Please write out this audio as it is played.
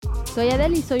Soy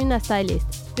Adele y soy una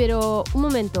stylist. Pero, un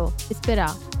momento, espera,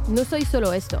 no soy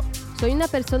solo esto. Soy una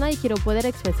persona y quiero poder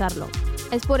expresarlo.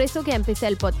 Es por eso que empecé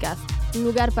el podcast. Un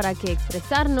lugar para que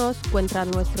expresarnos, contar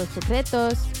nuestros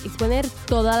secretos, exponer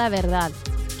toda la verdad.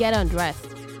 Get undressed.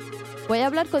 Voy a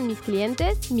hablar con mis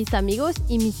clientes, mis amigos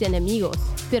y mis enemigos.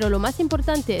 Pero lo más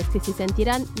importante es que se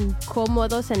sentirán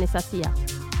incómodos en esa silla.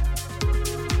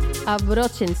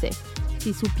 Abróchense.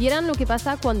 Si supieran lo que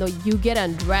pasa cuando you get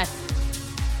undressed.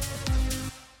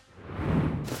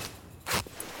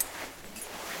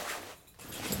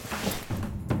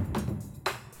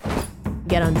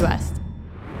 Get undressed.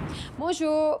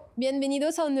 Bonjour,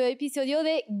 bienvenidos a un nuevo episodio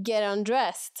de Get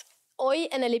Undressed. Hoy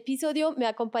en el episodio me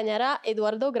acompañará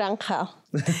Eduardo Granja,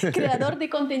 creador de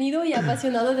contenido y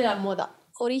apasionado de la moda.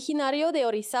 Originario de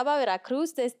Orizaba,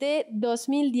 Veracruz, desde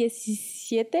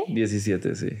 2017.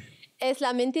 17, sí. Es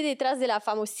la mente detrás de la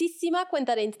famosísima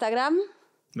cuenta de Instagram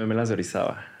MEMELAS de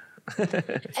Orizaba.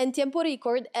 En tiempo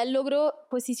récord, él logró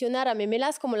posicionar a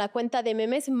MEMELAS como la cuenta de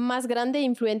memes más grande e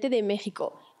influyente de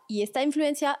México. Y esta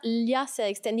influencia ya se ha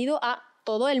extendido a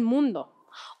todo el mundo.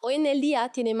 Hoy en el día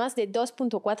tiene más de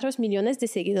 2.4 millones de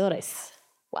seguidores.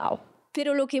 ¡Wow!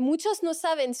 Pero lo que muchos no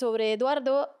saben sobre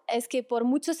Eduardo es que por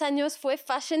muchos años fue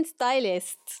fashion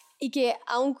stylist. Y que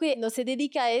aunque no se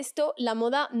dedica a esto, la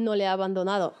moda no le ha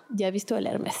abandonado. Ya he visto el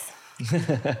Hermes.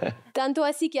 Tanto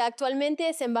así que actualmente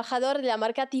es embajador de la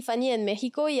marca Tiffany en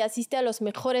México y asiste a los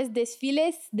mejores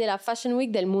desfiles de la Fashion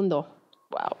Week del mundo.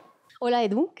 ¡Wow! Hola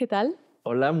Edu, ¿qué tal?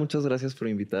 Hola, muchas gracias por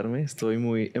invitarme. Estoy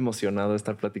muy emocionado de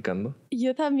estar platicando.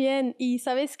 Yo también. Y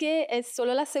 ¿sabes qué? Es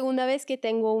solo la segunda vez que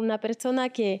tengo una persona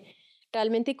que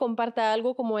realmente comparta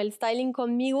algo como el styling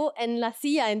conmigo en la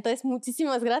silla. Entonces,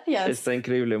 muchísimas gracias. Está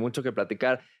increíble, mucho que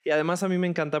platicar. Y además a mí me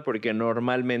encanta porque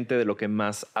normalmente de lo que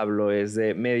más hablo es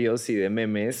de medios y de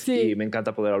memes. Sí. Y me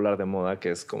encanta poder hablar de moda,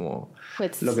 que es como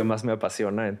lo que más me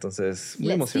apasiona. Entonces,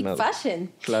 muy emocionado. Speak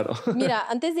fashion. Claro. Mira,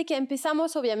 antes de que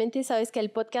empezamos, obviamente sabes que el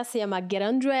podcast se llama Get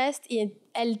Undressed y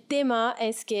el tema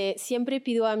es que siempre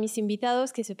pido a mis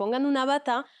invitados que se pongan una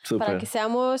bata para que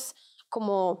seamos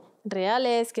como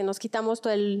reales, que nos quitamos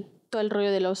todo el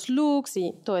rollo de los looks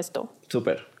y todo esto.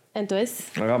 Súper.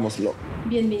 Entonces, hagámoslo.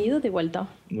 Bienvenido de vuelta.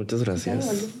 Muchas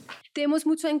gracias. Tenemos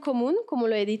mucho en común, como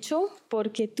lo he dicho,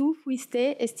 porque tú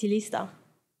fuiste estilista.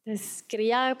 Entonces,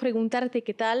 quería preguntarte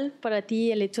qué tal para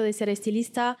ti el hecho de ser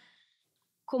estilista,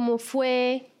 cómo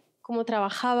fue, cómo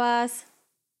trabajabas.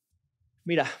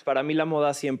 Mira, para mí la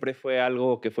moda siempre fue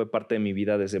algo que fue parte de mi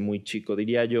vida desde muy chico.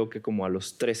 Diría yo que como a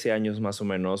los 13 años más o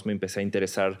menos me empecé a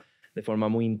interesar de forma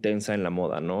muy intensa en la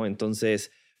moda, ¿no?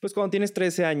 Entonces, pues cuando tienes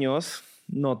 13 años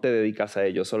no te dedicas a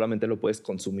ello, solamente lo puedes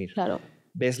consumir. Claro.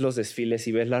 Ves los desfiles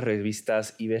y ves las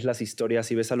revistas y ves las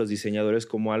historias y ves a los diseñadores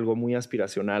como algo muy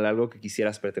aspiracional, algo que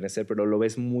quisieras pertenecer, pero lo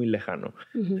ves muy lejano.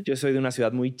 Yo soy de una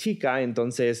ciudad muy chica,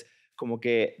 entonces como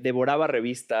que devoraba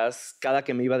revistas. Cada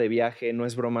que me iba de viaje, no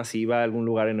es broma, si iba a algún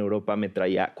lugar en Europa me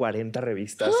traía 40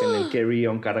 revistas en el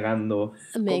carry-on cargando.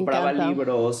 Compraba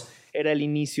libros. Era el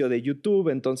inicio de YouTube,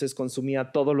 entonces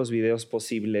consumía todos los videos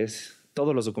posibles,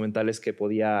 todos los documentales que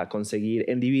podía conseguir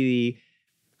en DVD,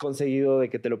 conseguido de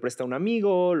que te lo presta un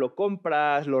amigo, lo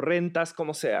compras, lo rentas,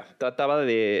 como sea. Trataba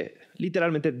de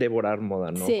literalmente devorar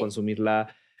moda, ¿no? Sí.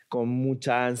 Consumirla con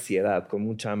mucha ansiedad, con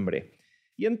mucha hambre.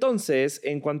 Y entonces,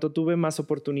 en cuanto tuve más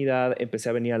oportunidad, empecé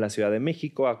a venir a la Ciudad de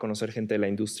México, a conocer gente de la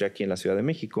industria aquí en la Ciudad de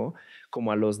México,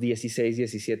 como a los 16,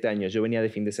 17 años. Yo venía de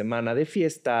fin de semana de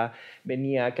fiesta,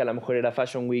 venía que a lo mejor era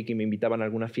Fashion Week y me invitaban a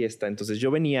alguna fiesta. Entonces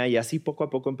yo venía y así poco a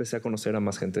poco empecé a conocer a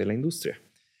más gente de la industria.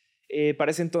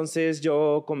 Para ese entonces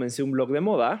yo comencé un blog de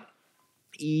moda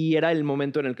y era el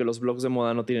momento en el que los blogs de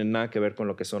moda no tienen nada que ver con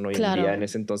lo que son hoy en día. En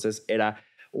ese entonces era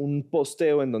un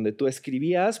posteo en donde tú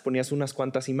escribías, ponías unas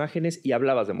cuantas imágenes y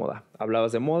hablabas de moda.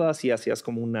 Hablabas de moda, así hacías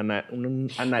como un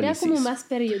análisis. Era como más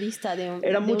periodista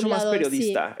Era mucho más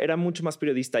periodista, sí. Era mucho más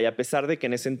periodista. Y a pesar de que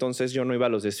en ese entonces yo no iba a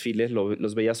los desfiles,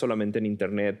 los veía solamente en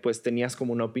internet, pues tenías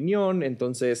como una opinión.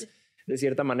 Entonces, de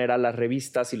cierta manera, las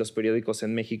revistas y los periódicos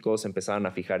en México se empezaban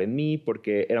a fijar en mí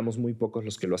porque éramos muy pocos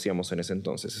los que lo hacíamos en ese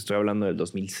entonces. Estoy hablando del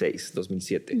 2006,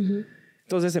 2007.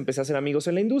 Entonces empecé a hacer amigos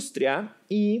en la industria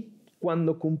y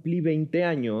cuando cumplí 20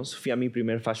 años, fui a mi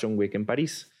primer Fashion Week en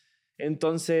París.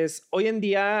 Entonces, hoy en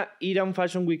día, ir a un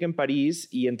Fashion Week en París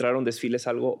y entrar a un desfile es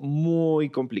algo muy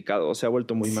complicado. Se ha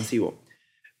vuelto muy masivo.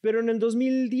 Pero en el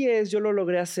 2010 yo lo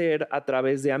logré hacer a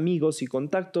través de amigos y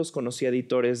contactos. Conocí a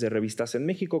editores de revistas en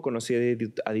México, conocí a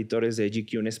editores de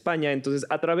GQ en España. Entonces,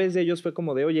 a través de ellos fue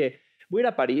como de, oye, voy a ir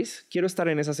a París, quiero estar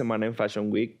en esa semana en Fashion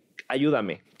Week,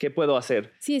 ayúdame, ¿qué puedo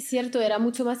hacer? Sí, es cierto, era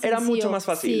mucho más sencillo. Era mucho más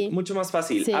fácil, sí. mucho más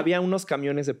fácil. Sí. Había unos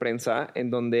camiones de prensa en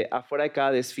donde afuera de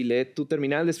cada desfile, tú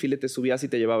terminabas el desfile, te subías y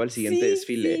te llevaba el siguiente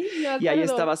desfile. Sí, me acuerdo. Y ahí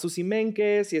estaba Susi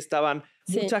Menkes y estaban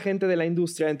mucha gente de la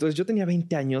industria. Entonces yo tenía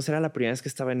 20 años, era la primera vez que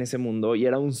estaba en ese mundo y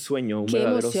era un sueño, un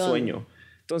verdadero sueño.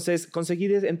 Entonces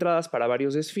conseguí entradas para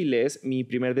varios desfiles. Mi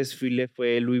primer desfile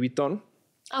fue Louis Vuitton.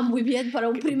 Ah, muy bien, para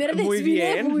un primer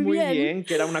desfile. Muy bien,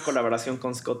 que era una colaboración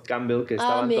con Scott Campbell, que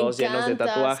estaban todos llenos de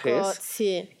tatuajes. Scott,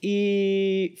 sí.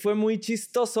 Y fue muy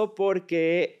chistoso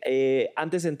porque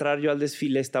antes de entrar yo al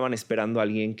desfile estaban esperando a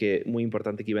alguien muy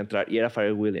importante que iba a entrar y era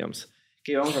Pharrell Williams,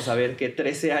 que íbamos a saber que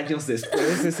 13 años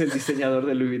después es el diseñador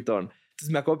de Louis Vuitton.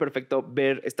 Entonces me acuerdo perfecto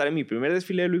estar en mi primer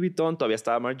desfile de Louis Vuitton, todavía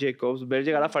estaba Marc Jacobs, ver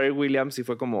llegar a Pharrell Williams y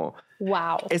fue como,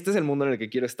 wow, este es el mundo en el que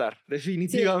quiero estar.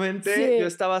 Definitivamente yo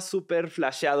estaba súper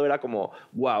flasheado, era como,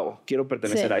 wow, quiero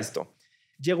pertenecer a esto.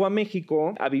 Llego a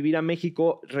México, a vivir a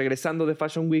México, regresando de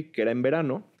Fashion Week, que era en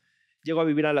verano. Llego a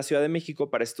vivir a la Ciudad de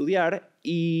México para estudiar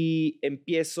y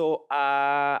empiezo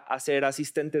a ser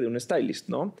asistente de un stylist,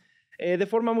 ¿no? De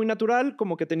forma muy natural,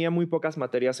 como que tenía muy pocas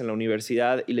materias en la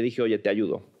universidad y le dije, oye, te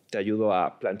ayudo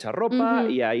a planchar ropa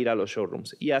y a ir a los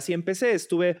showrooms. Y así empecé,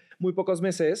 estuve muy pocos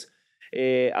meses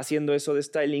haciendo eso de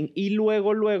styling y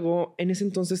luego, en ese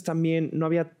entonces también no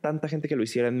había tanta gente que lo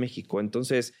hiciera en México.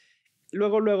 Entonces,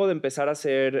 luego de empezar a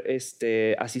ser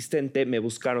asistente, me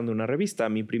buscaron de una revista.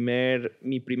 Mi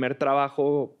primer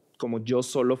trabajo como yo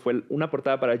solo fue una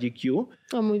portada para GQ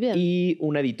muy bien. y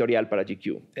una editorial para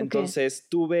GQ. Entonces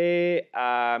tuve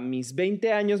a mis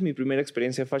 20 años mi primera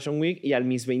experiencia en Fashion Week y a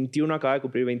mis 21, acaba de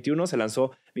cumplir 21, se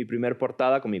lanzó mi primer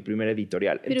portada con mi primer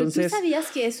editorial. ¿Pero entonces, tú sabías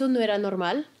que eso no era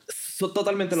normal?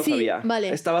 Totalmente lo sabía. Vale.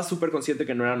 Estaba súper consciente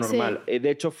que no era normal. De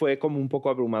hecho, fue como un poco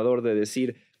abrumador de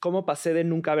decir cómo pasé de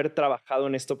nunca haber trabajado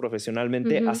en esto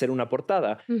profesionalmente a hacer una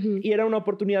portada. Y era una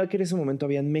oportunidad que en ese momento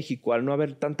había en México. Al no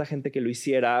haber tanta gente que lo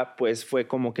hiciera, pues fue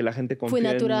como que la gente confió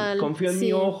en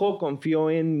mi ojo, confió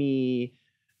en mi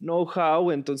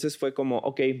know-how. Entonces fue como,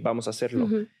 ok, vamos a hacerlo.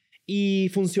 Y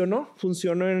funcionó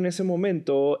en ese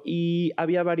momento y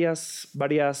había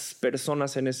varias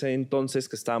personas en ese entonces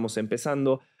que estábamos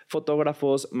empezando,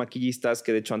 fotógrafos, maquillistas,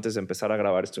 que de hecho antes de empezar a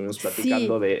grabar estuvimos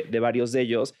platicando de varios de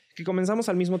ellos, que comenzamos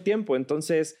al mismo tiempo.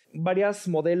 Entonces, varias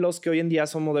modelos que hoy en día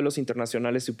son modelos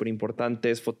internacionales súper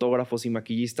importantes, fotógrafos y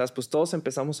maquillistas, pues todos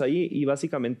empezamos ahí y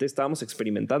básicamente estábamos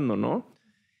experimentando, ¿no?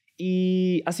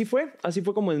 Y así fue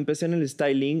como empecé en el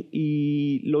styling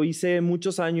y lo hice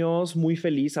muchos años, muy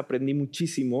feliz, aprendí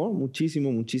muchísimo.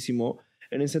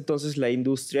 En ese entonces la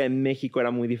industria en México era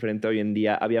muy diferente a hoy en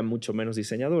día. Había mucho menos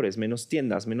diseñadores, menos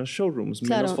tiendas, menos showrooms,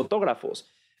 menos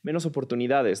fotógrafos, menos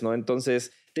oportunidades, ¿no?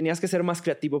 Entonces tenías que ser más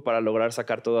creativo para lograr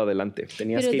sacar todo adelante.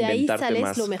 Tenías que inventarte más. Pero de ahí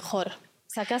sales lo mejor.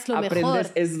 Sacas lo mejor.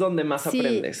 Es donde más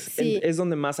aprendes. Sí. Es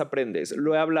donde más aprendes.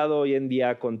 Lo he hablado hoy en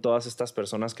día con todas estas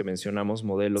personas que mencionamos,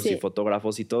 modelos y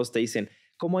fotógrafos, y todos te dicen,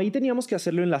 como ahí teníamos que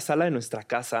hacerlo en la sala de nuestra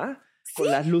casa, con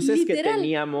las luces literal. Que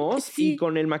teníamos y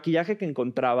con el maquillaje que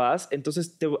encontrabas,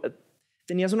 entonces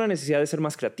tenías una necesidad de ser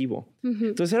más creativo.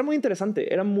 Entonces era muy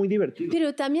interesante, era muy divertido.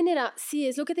 Pero también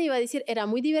es lo que te iba a decir, era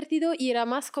muy divertido y era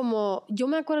más como, yo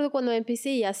me acuerdo cuando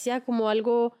empecé y hacía como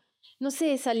algo, no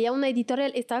sé, salía una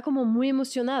editorial, estaba como muy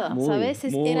emocionada, ¿sabes?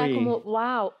 Era como,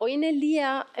 wow, hoy en el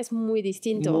día es muy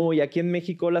distinto. Aquí en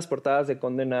México las portadas de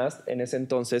Condé Nast en ese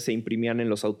entonces se imprimían en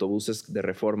los autobuses de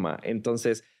Reforma.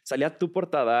 Entonces salía tu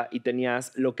portada y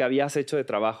tenías lo que habías hecho de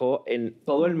trabajo en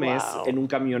todo el mes en un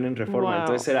camión en Reforma.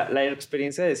 Entonces era la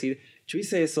experiencia de decir, yo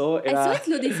hice eso. Eso es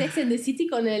lo de Sex and the City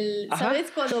con el,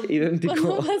 ¿sabes? Cuando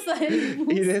vas a el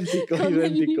bus idéntico.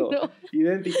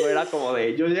 Era como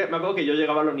de, me acuerdo que yo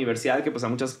llegaba a la universidad, que pues a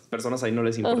muchas personas ahí no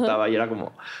les importaba y era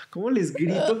como, ¿cómo les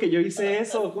grito que yo hice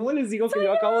eso? ¿Cómo les digo que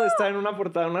yo acabo de estar en una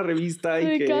portada de una revista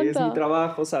y que es mi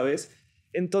trabajo, ¿sabes?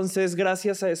 Entonces,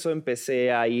 gracias a eso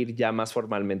empecé a ir ya más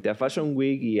formalmente a Fashion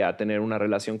Week y a tener una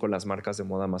relación con las marcas de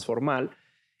moda más formal.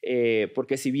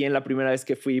 Porque si bien la primera vez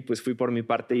que fui, pues fui por mi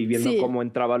parte y viendo cómo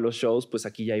entraba a los shows, pues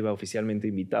aquí ya iba oficialmente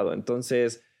invitado.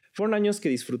 Entonces, fueron años que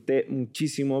disfruté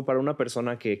muchísimo para una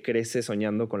persona que crece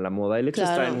soñando con la moda. El hecho de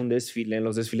estar en un desfile, en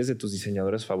los desfiles de tus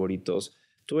diseñadores favoritos.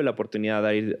 Tuve la oportunidad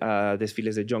de ir a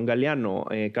desfiles de John Galliano,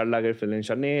 Karl Lagerfeld en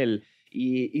Chanel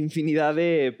y infinidad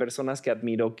de personas que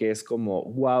admiro, que es como,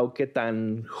 wow, qué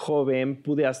tan joven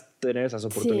pude tener esas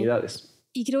oportunidades.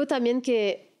 Y creo también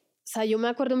que, o sea, yo me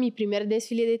acuerdo mi primer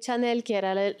desfile de Chanel, que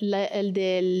era el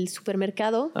del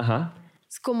supermercado.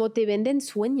 Es como te venden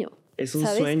sueño. Es un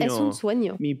 ¿sabes? sueño. Es un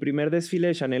sueño. Mi primer desfile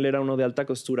de Chanel era uno de alta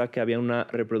costura, que había una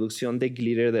reproducción de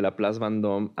glitter de la Place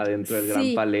Vendôme adentro del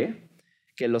Gran Palais,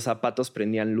 que los zapatos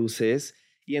prendían luces.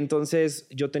 Y entonces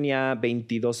yo tenía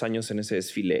 22 años en ese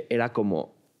desfile. Era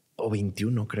como, o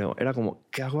 21 creo. Era como,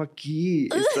 ¿qué hago aquí?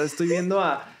 Estoy viendo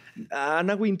a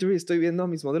Anna Wintour y estoy viendo a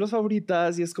mis modelos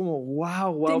favoritas. Y es como,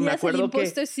 wow. Tenías me acuerdo el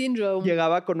imposter syndrome.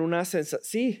 Llegaba con una sensación.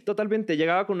 Sí, totalmente.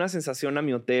 Llegaba con una sensación a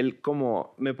mi hotel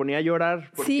como me ponía a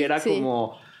llorar porque era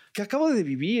como que acabo de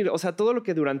vivir. O sea, todo lo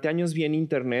que durante años vi en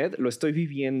internet lo estoy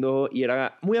viviendo y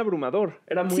era muy abrumador.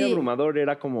 Era muy abrumador.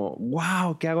 Era como,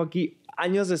 wow, ¿qué hago aquí?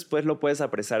 Años después lo puedes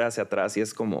apreciar hacia atrás y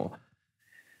es como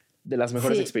de las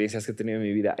mejores experiencias que he tenido en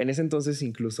mi vida. En ese entonces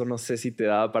incluso no sé si te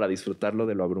daba para disfrutarlo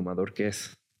de lo abrumador que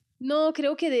es. No,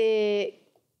 creo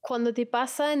que cuando te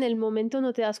pasa en el momento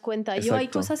no te das cuenta. Exacto. Yo hay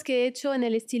cosas que he hecho en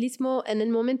el estilismo, en el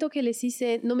momento que les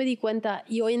hice no me di cuenta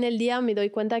y hoy en el día me doy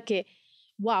cuenta que,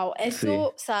 wow, eso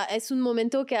o sea, es un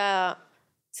momento que,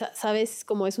 sabes,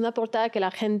 como es una portada que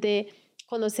la gente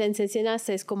cuando se enseña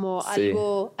es como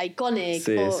algo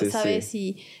icónico, ¿sabes?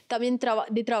 Y también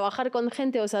de trabajar con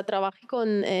gente, o sea, trabajé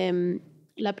con,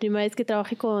 la primera vez que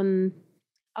trabajé con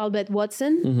Albert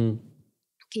Watson,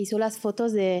 que hizo las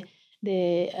fotos de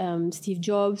Steve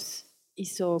Jobs,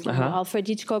 hizo como Alfred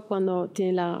Hitchcock cuando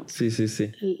tiene la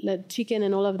chicken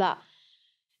and all of that.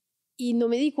 Y no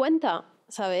me di cuenta,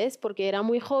 ¿sabes? Porque era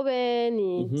muy joven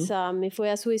y o sea, me fue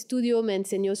a su estudio, me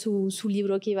enseñó su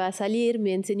libro que iba a salir,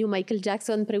 me enseñó Michael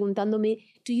Jackson preguntándome,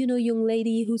 ¿Do you know young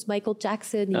lady who's Michael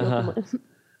Jackson? Y yo como,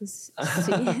 sí,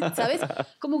 ¿sabes?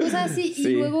 Como cosas así.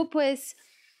 Y luego pues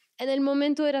en el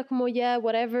momento era como ya,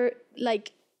 whatever,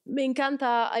 like, me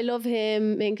encanta, I love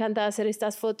him, me encanta hacer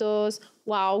estas fotos,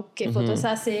 wow, qué fotos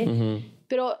hace.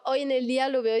 Pero hoy en el día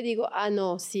lo veo y digo,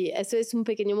 no, sí, eso es un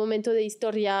pequeño momento de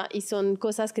historia y son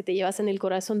cosas que te llevas en el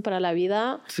corazón para la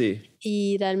vida. Sí.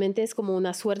 Y realmente es como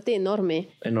una suerte enorme.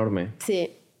 Enorme.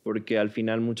 Sí. Porque al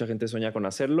final mucha gente sueña con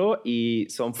hacerlo y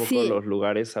son pocos los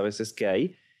lugares a veces que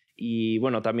hay. Y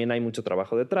bueno, también hay mucho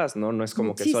trabajo detrás, ¿no? No es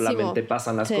como que solamente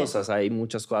pasan las cosas. Hay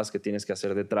muchas cosas que tienes que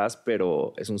hacer detrás,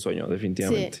 pero es un sueño,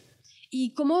 definitivamente. Sí.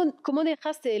 ¿Y cómo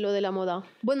dejaste lo de la moda?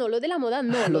 Bueno, lo de la moda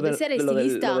no, lo de ser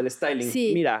estilista. Lo del styling.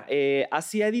 Sí. Mira,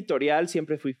 hacía editorial,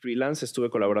 siempre fui freelance, estuve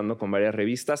colaborando con varias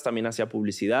revistas, también hacía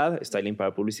publicidad, styling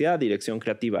para publicidad, dirección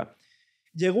creativa.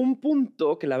 Llegó un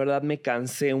punto que la verdad me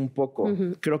cansé un poco.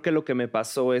 Creo que lo que me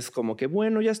pasó es como que,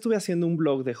 bueno, ya estuve haciendo un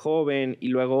blog de joven y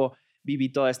luego viví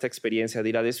toda esta experiencia de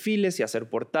ir a desfiles y hacer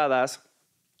portadas.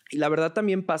 Y la verdad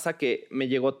también pasa que me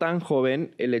llegó tan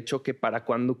joven el hecho que para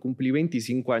cuando cumplí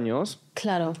 25 años,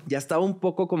 ya estaba un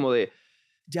poco como de,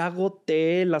 ya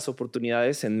agoté las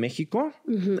oportunidades en México,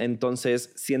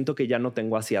 entonces siento que ya no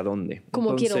tengo hacia dónde. Como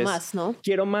entonces, quiero más, ¿no?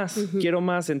 Quiero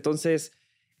más. Entonces,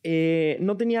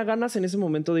 no tenía ganas en ese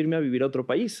momento de irme a vivir a otro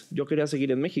país. Yo quería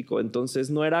seguir en México, entonces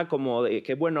no era como de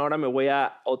que, bueno, ahora me voy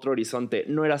a otro horizonte.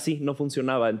 No era así, no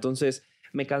funcionaba. Entonces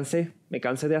me cansé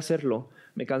de hacerlo.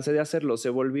 Se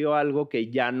volvió algo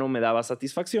que ya no me daba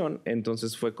satisfacción.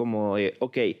 Entonces fue como,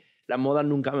 ok, la moda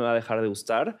nunca me va a dejar de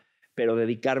gustar, pero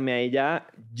dedicarme a ella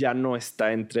ya no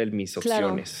está entre mis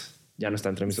opciones. Ya no está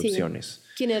entre mis opciones.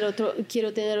 Quiero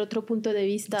tener otro punto de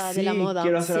vista de la moda.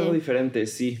 Quiero hacer algo diferente,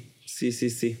 sí.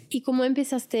 ¿Y cómo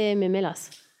empezaste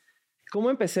Memelas? ¿Cómo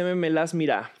empecé Memelas?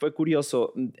 Mira, fue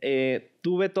curioso.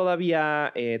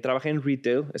 Trabajé en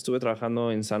retail, estuve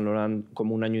trabajando en Saint Laurent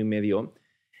como 1 año y medio.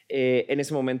 En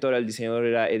ese momento el diseñador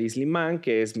era Eddie Slimane,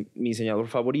 que es mi diseñador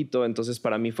favorito. Entonces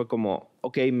para mí fue como,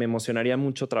 ok, me emocionaría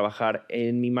mucho trabajar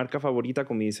en mi marca favorita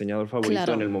con mi diseñador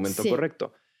favorito en el momento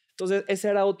correcto. Entonces ese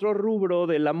era otro rubro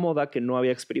de la moda que no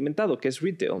había experimentado, que es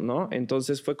retail, ¿no?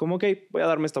 Entonces fue como, ok, voy a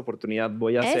darme esta oportunidad,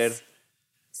 voy a hacer...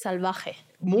 salvaje.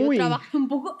 Muy. Yo trabajo un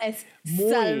poco,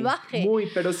 salvaje. Muy,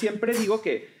 pero siempre digo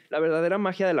que la verdadera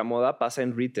magia de la moda pasa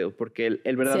en retail, porque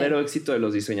el verdadero éxito de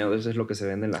los diseñadores es lo que se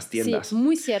vende en las tiendas. Sí,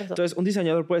 muy cierto. Entonces, un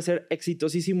diseñador puede ser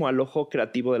exitosísimo al ojo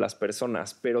creativo de las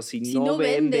personas, pero si no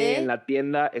vende en la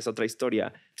tienda es otra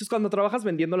historia. Entonces, cuando trabajas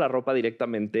vendiendo la ropa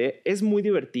directamente, es muy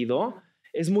divertido,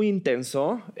 es muy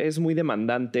intenso, es muy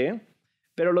demandante,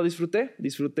 pero lo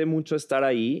disfruté mucho estar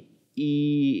ahí.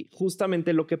 Y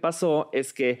justamente lo que pasó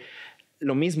es que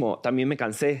lo mismo, también me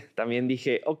cansé. También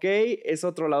dije, ok, es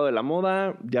otro lado de la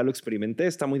moda, ya lo experimenté,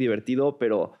 está muy divertido,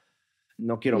 pero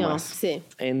no quiero más. Sí.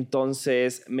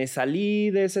 Entonces me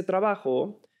salí de ese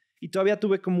trabajo y todavía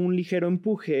tuve como un ligero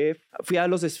empuje. Fui a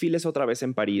los desfiles otra vez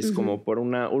en París, como por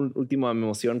una última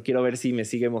emoción. Quiero ver si me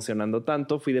sigue emocionando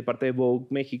tanto. Fui de parte de Vogue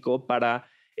México para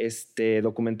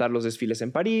documentar los desfiles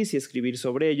en París y escribir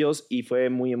sobre ellos, y fue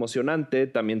muy emocionante.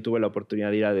 También tuve la oportunidad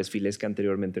de ir a desfiles que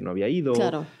anteriormente no había ido.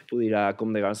 Pude ir a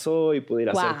Comme des Garçons y pude ir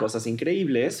a hacer cosas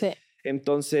increíbles.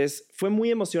 Entonces fue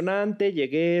muy emocionante,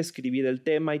 llegué, escribí del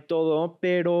tema y todo,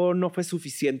 pero no fue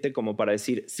suficiente como para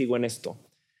decir, sigo en esto.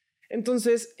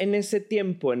 Entonces, en ese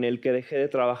tiempo en el que dejé de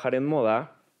trabajar en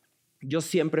moda, yo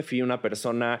siempre fui una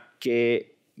persona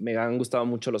que me han gustado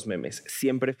mucho los memes.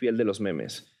 Siempre fui el de los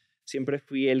memes. Siempre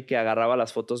fui el que agarraba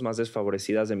las fotos más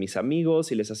desfavorecidas de mis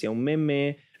amigos y les hacía un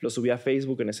meme, lo subía a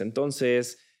Facebook en ese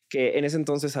entonces, que en ese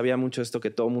entonces había mucho esto que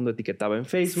todo el mundo etiquetaba en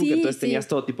Facebook, Sí, entonces sí. tenías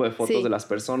todo tipo de fotos Sí. de las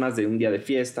personas, de un día de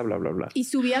fiesta, bla, bla, bla. Y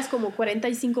subías como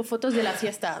 45 fotos de la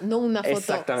fiesta, no una foto,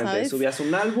 Exactamente, ¿sabes? subías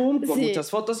un álbum con Sí. muchas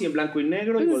fotos y en blanco y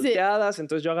negro y Sí. volteadas,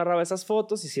 entonces yo agarraba esas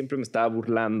fotos y siempre me estaba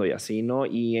burlando y así, ¿no?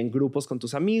 Y en grupos con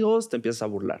tus amigos te empiezas a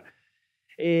burlar.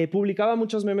 Publicaba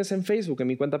muchos memes en Facebook, en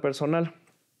mi cuenta personal.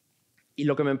 Y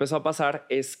lo que me empezó a pasar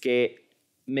es que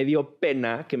me dio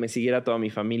pena que me siguiera toda mi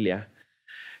familia.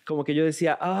 Como que yo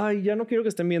decía, ay, ya no quiero que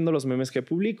estén viendo los memes que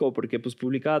publico, porque pues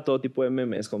publicaba todo tipo de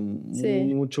memes con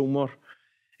mucho humor.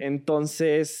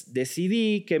 Entonces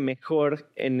decidí que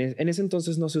mejor, en ese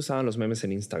entonces no se usaban los memes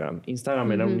en Instagram.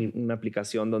 Instagram era una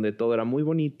aplicación donde todo era muy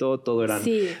bonito, todo eran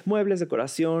muebles,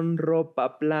 decoración,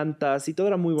 ropa, plantas y todo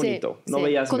era muy bonito. No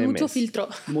veías con memes. Mucho filtro.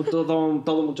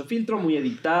 Todo mucho filtro, muy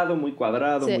editado, muy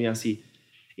cuadrado, muy así.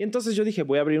 Y entonces yo dije,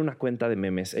 voy a abrir una cuenta de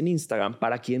memes en Instagram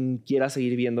para quien quiera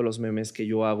seguir viendo los memes que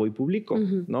yo hago y publico,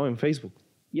 ¿no? En Facebook.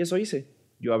 Y eso hice.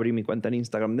 Yo abrí mi cuenta en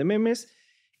Instagram de memes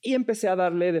y empecé a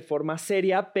darle de forma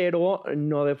seria, pero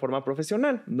no de forma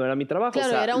profesional. No era mi trabajo. Claro,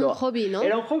 o sea, era un hobby, ¿no?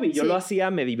 Era un hobby. Yo lo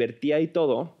hacía, me divertía y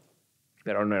todo,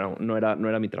 pero no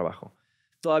era mi trabajo.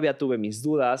 Todavía tuve mis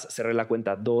dudas, cerré la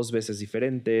cuenta 2 veces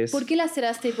diferentes. ¿Por qué la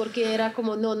cerraste? ¿Porque era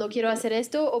como, no quiero hacer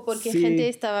esto? ¿O porque gente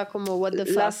estaba como, what the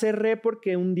fuck? La cerré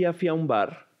porque un día fui a un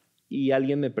bar y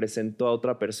alguien me presentó a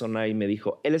otra persona y me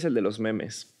dijo, él es el de los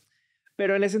memes.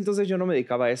 Pero en ese entonces yo no me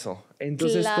dedicaba a eso.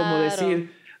 Entonces, como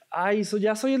decir, ay,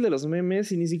 ya soy el de los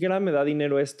memes y ni siquiera me da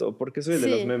dinero esto, porque soy el de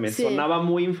los memes. Sonaba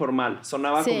muy informal.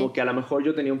 Sonaba como que a lo mejor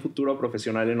yo tenía un futuro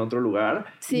profesional en otro lugar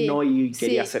y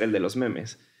quería ser el de los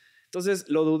memes. Entonces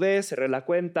lo dudé, cerré la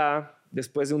cuenta.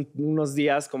 Después de unos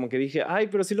días como que dije, ay,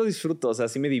 pero sí lo disfruto, o sea,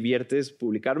 sí me diviertes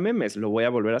publicar memes, lo voy a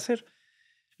volver a hacer.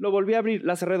 Lo volví a abrir,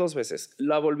 la cerré 2 veces,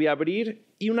 la volví a abrir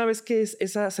y una vez que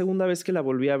esa segunda vez que la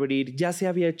volví a abrir, ya se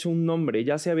había hecho un nombre,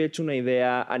 ya se había hecho una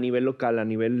idea a nivel local, a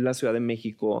nivel de la Ciudad de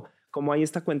México, como hay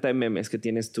esta cuenta de memes que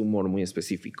tiene este humor muy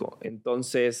específico.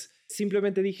 Entonces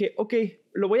simplemente dije, ok,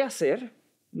 lo voy a hacer,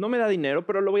 no me da dinero,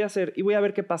 pero lo voy a hacer y voy a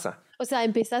ver qué pasa. O sea,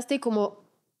 empezaste como,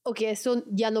 ok, esto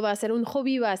ya no va a ser un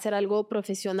hobby, va a ser algo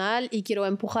profesional y quiero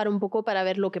empujar un poco para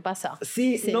ver lo que pasa.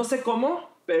 Sí. No sé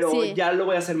cómo, pero ya lo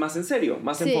voy a hacer más en serio,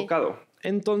 más enfocado.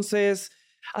 Entonces,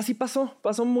 así pasó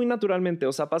muy naturalmente.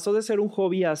 O sea, pasó de ser un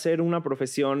hobby a ser una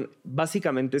profesión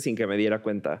básicamente sin que me diera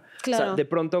cuenta. Claro. O sea, de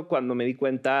pronto cuando me di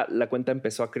cuenta, la cuenta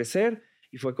empezó a crecer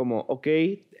y fue como, ok,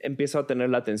 empiezo a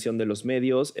tener la atención de los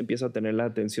medios, empiezo a tener la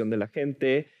atención de la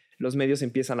gente. Los medios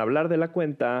empiezan a hablar de la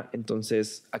cuenta,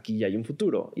 entonces aquí ya hay un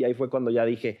futuro. Y ahí fue cuando ya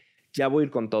dije, ya voy a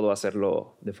ir con todo a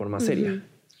hacerlo de forma seria.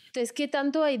 Entonces, ¿qué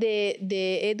tanto hay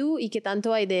de Edu y qué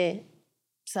tanto hay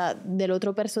del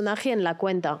otro personaje en la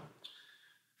cuenta?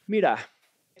 Mira,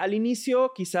 al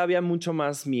inicio quizá había mucho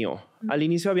más mío.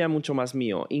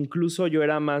 Incluso yo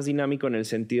era más dinámico en el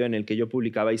sentido en el que yo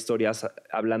publicaba historias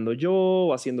hablando yo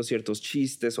o haciendo ciertos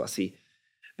chistes o así.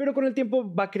 Pero con el tiempo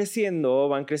van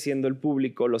creciendo el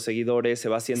público, los seguidores, se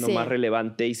va haciendo más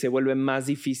relevante y se vuelve más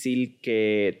difícil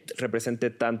que represente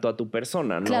tanto a tu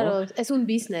persona, ¿no? Claro, es un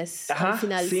business al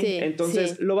final.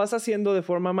 Entonces lo vas haciendo de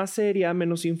forma más seria,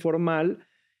 menos informal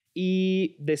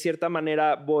y de cierta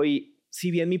manera si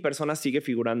bien mi persona sigue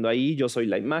figurando ahí, yo soy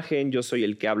la imagen, yo soy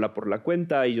el que habla por la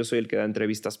cuenta y yo soy el que da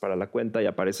entrevistas para la cuenta y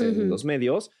aparece en los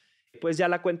medios, pues ya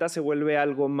la cuenta se vuelve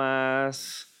algo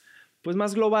más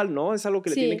global, ¿no? Es algo que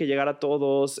le tiene que llegar a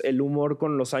todos. El humor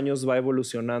con los años va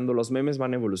evolucionando, los memes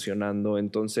van evolucionando.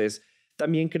 Entonces,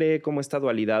 también creé como esta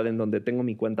dualidad en donde tengo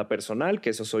mi cuenta personal,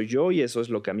 que eso soy yo y eso es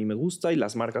lo que a mí me gusta y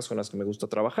las marcas con las que me gusta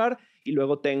trabajar. Y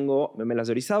luego tengo MEMELAS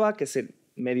de ORIZABA, que es el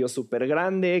medio súper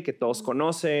grande, que todos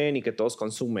conocen y que todos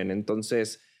consumen.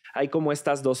 Entonces, hay como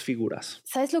estas 2 figuras.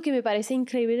 ¿Sabes lo que me parece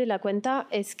increíble de la cuenta?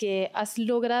 Es que has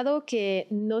logrado que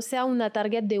no sea una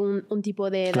target de un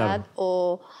tipo de edad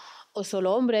o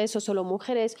solo hombres, o solo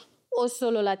mujeres, o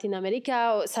solo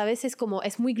Latinoamérica, ¿sabes?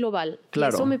 Es muy global.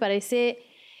 Claro. Y eso me parece,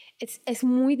 es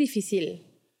muy difícil.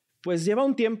 Pues lleva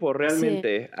un tiempo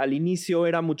realmente. Al inicio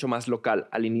era mucho más local.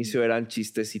 Al inicio eran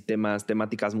chistes y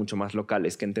temáticas mucho más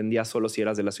locales, que entendías solo si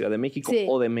eras de la Ciudad de México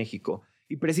o de México.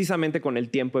 Y precisamente con el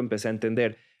tiempo empecé a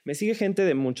entender. Me sigue gente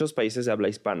de muchos países de habla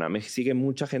hispana. Me sigue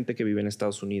mucha gente que vive en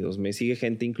Estados Unidos. Me sigue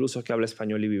gente incluso que habla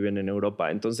español y viven en Europa.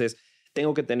 Entonces,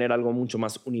 tengo que tener algo mucho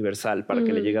más universal para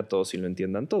que le llegue a todos y lo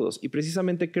entiendan todos. Y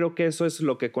precisamente creo que eso es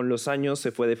lo que con los años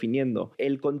se fue definiendo.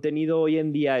 El contenido hoy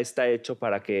en día está hecho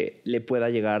para que le pueda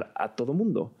llegar a todo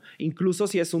mundo. Incluso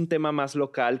si es un tema más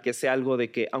local, que sea algo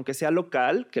de que, aunque sea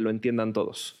local, que lo entiendan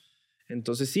todos.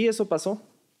 Entonces sí, eso pasó.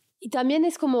 Y también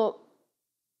es como,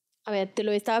 a ver, te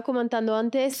lo estaba comentando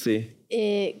antes. Sí.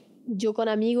 Yo con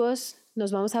amigos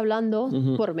nos vamos hablando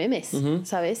por memes,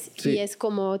 ¿sabes? Sí. Y es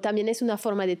como, también es una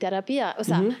forma de terapia. O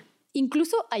sea,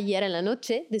 incluso ayer en la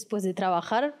noche, después de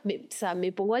trabajar,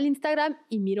 me pongo al Instagram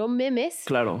y miro memes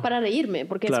para reírme,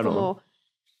 porque es como,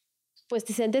 pues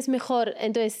te sientes mejor.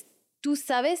 Entonces, tú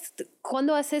sabes,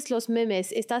 cuando haces los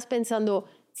memes, estás pensando,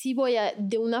 sí voy a,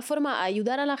 de una forma, a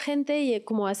ayudar a la gente y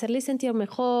como hacerle sentir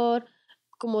mejor,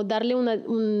 como darle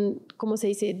 ¿cómo se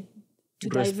dice?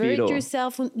 To divert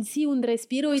yourself, un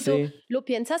respiro y todo. ¿Lo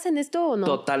piensas en esto o no?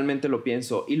 Totalmente lo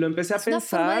pienso. Y lo empecé a pensar.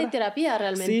 Es una forma de terapia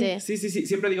realmente. Sí.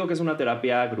 Siempre digo que es una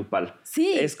terapia grupal.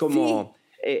 Sí. Es como,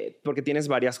 porque tienes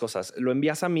varias cosas. Lo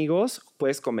envías a amigos,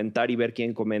 puedes comentar y ver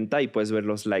quién comenta y puedes ver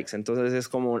los likes. Entonces es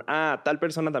como, tal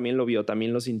persona también lo vio,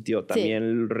 también lo sintió,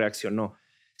 también reaccionó.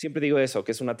 Siempre digo eso,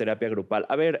 que es una terapia grupal.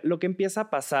 A ver, lo que empieza a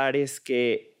pasar es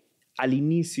que al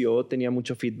inicio tenía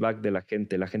mucho feedback de la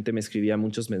gente. La gente me escribía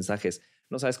muchos mensajes.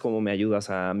 No sabes cómo me ayudas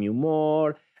a mi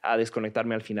humor, a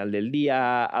desconectarme al final del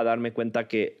día, a darme cuenta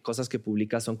que cosas que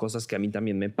publicas son cosas que a mí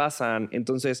también me pasan.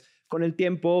 Entonces, con el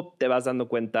tiempo te vas dando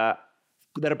cuenta.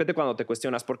 De repente cuando te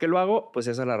cuestionas por qué lo hago, pues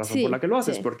esa es la razón por la que lo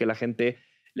haces. Porque la gente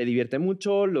le divierte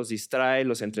mucho, los distrae,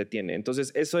 los entretiene.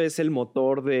 Entonces, eso es el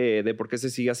motor de por qué se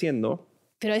sigue haciendo.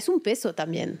 Pero es un peso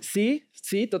también. Sí,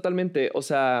 totalmente. O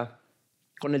sea,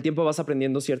 con el tiempo vas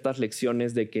aprendiendo ciertas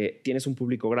lecciones de que tienes un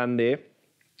público grande,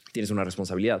 tienes una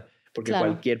responsabilidad, porque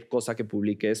cualquier cosa que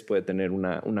publiques puede tener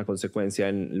una consecuencia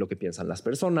en lo que piensan las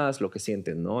personas, lo que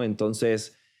sienten, ¿no?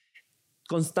 Entonces,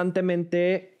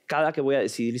 constantemente, cada que voy a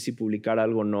decidir si publicar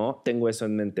algo o no, tengo eso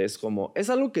en mente. Es como,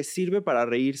 ¿es algo que sirve para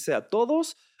reírse a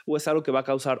todos o es algo que va a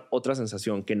causar otra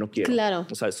sensación que no quiero? Claro.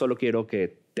 O sea, solo quiero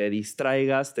que te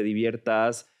distraigas, te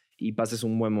diviertas y pases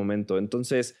un buen momento.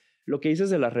 Entonces, lo que dices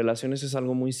de las relaciones es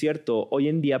algo muy cierto. Hoy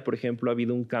en día, por ejemplo, ha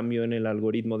habido un cambio en el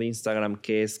algoritmo de Instagram,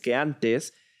 que es que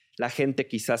antes la gente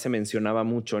quizás se mencionaba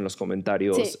mucho en los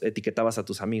comentarios, etiquetabas a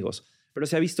tus amigos, pero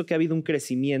se ha visto que ha habido un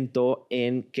crecimiento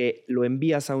en que lo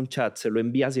envías a un chat, se lo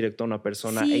envías directo a una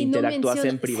persona e interactúas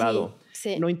en privado.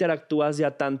 No interactúas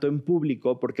ya tanto en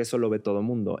público porque eso lo ve todo el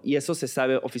mundo. Y eso se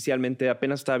sabe oficialmente.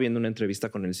 Apenas estaba viendo una entrevista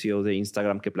con el CEO de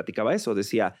Instagram que platicaba eso.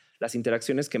 Decía, las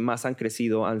interacciones que más han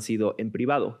crecido han sido en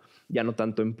privado, ya no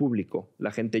tanto en público.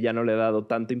 La gente ya no le ha dado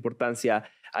tanta importancia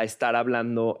a estar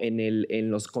hablando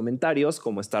en los comentarios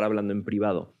como estar hablando en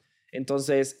privado.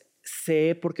 Entonces,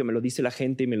 sé, porque me lo dice la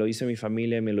gente y me lo dice mi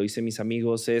familia y me lo dicen mis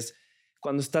amigos, es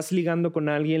cuando estás ligando con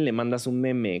alguien le mandas un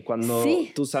meme. Cuando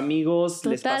tus amigos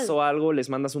les pasó algo,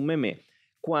 les mandas un meme.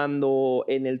 Cuando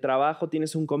en el trabajo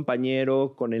tienes un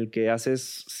compañero con el que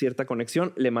haces cierta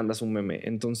conexión, le mandas un meme.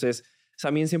 Entonces,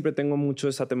 también siempre tengo mucho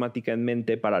esa temática en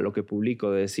mente para lo que publico,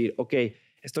 de decir, ok,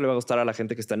 esto le va a gustar a la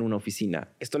gente que está en una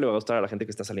oficina. Esto le va a gustar a la gente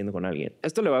que está saliendo con alguien.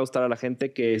 Esto le va a gustar a la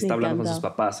gente que está hablando con sus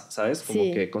papás, ¿sabes?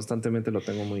 Como que constantemente lo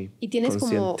tengo muy y tienes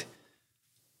consciente. Como,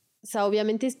 o sea,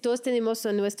 obviamente todos tenemos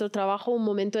en nuestro trabajo un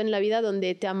momento en la vida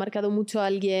donde te ha marcado mucho a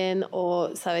alguien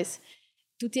o, ¿sabes?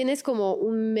 Tú tienes como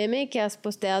un meme que has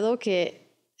posteado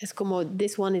que es como,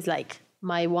 this one is like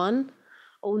my one.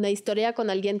 O una historia con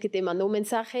alguien que te mandó un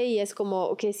mensaje y es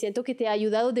como que siento que te ha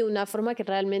ayudado de una forma que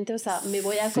realmente, o sea, me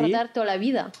voy a acordar toda la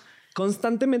vida.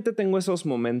 Constantemente tengo esos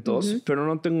momentos, pero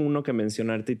no tengo uno que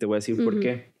mencionarte y te voy a decir por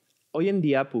qué. Hoy en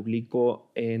día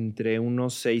publico entre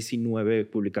unos 6 y 9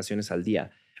 publicaciones al día,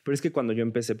 pero es que cuando yo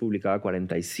empecé publicaba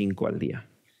 45 al día.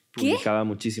 Publicaba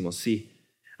muchísimo, sí.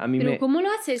 ¿Pero cómo lo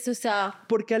haces? O sea...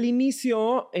 Porque al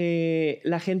inicio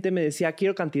la gente me decía,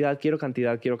 quiero cantidad, quiero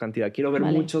ver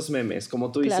muchos memes.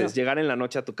 Como tú dices, llegar en la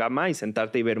noche a tu cama y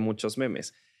sentarte y ver muchos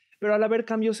memes. Pero al haber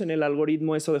cambios en el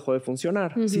algoritmo, eso dejó de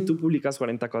funcionar. Si tú publicas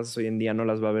 40 cosas hoy en día, no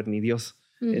las va a ver ni Dios.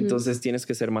 Entonces tienes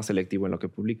que ser más selectivo en lo que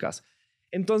publicas.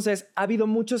 Entonces ha habido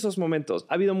muchos esos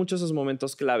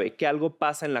momentos clave, que algo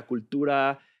pasa en la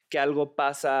cultura, que algo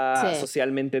pasa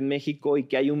socialmente en México y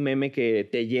que hay un meme que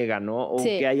te llega, ¿no? O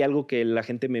que hay algo que la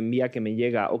gente me envía que me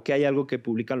llega, o que hay algo que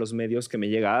publican los medios que me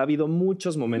llega. Ha habido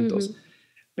muchos momentos.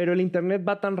 Pero el internet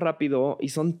va tan rápido y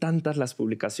son tantas las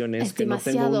publicaciones que no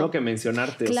tengo uno que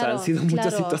mencionarte. O sea, han sido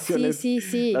muchas situaciones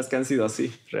las que han sido así,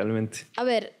 realmente. A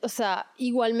ver, o sea,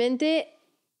 igualmente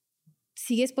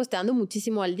sigues posteando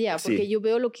muchísimo al día, porque yo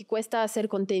veo lo que cuesta hacer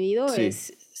contenido,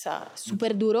 es, o sea,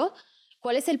 súper duro.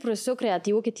 ¿Cuál es el proceso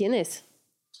creativo que tienes?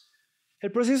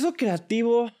 El proceso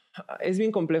creativo Es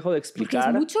bien complejo de explicar.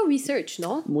 Porque es mucho research,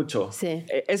 ¿no? Mucho. Sí.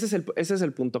 Ese es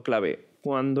el punto clave.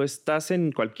 Cuando estás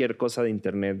en cualquier cosa de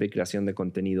internet, de creación de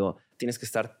contenido, tienes que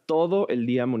estar todo el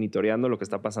día monitoreando lo que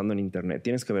está pasando en internet.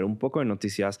 Tienes que ver un poco de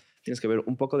noticias, tienes que ver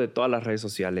un poco de todas las redes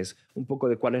sociales, un poco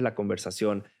de cuál es la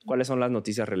conversación, cuáles son las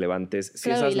noticias relevantes, si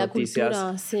Claro, esas y la noticias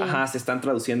cultura, sí. se están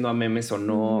traduciendo a memes o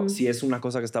no, si es una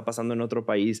cosa que está pasando en otro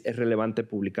país, es relevante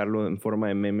publicarlo en forma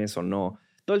de memes o no.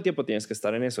 Todo el tiempo tienes que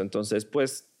estar en eso. Entonces,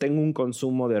 pues tengo un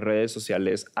consumo de redes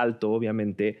sociales alto,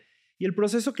 obviamente, y el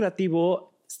proceso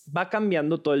creativo va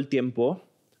cambiando todo el tiempo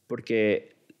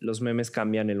porque los memes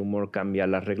cambian, el humor cambia,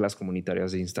 las reglas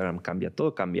comunitarias de Instagram cambia,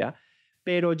 todo cambia,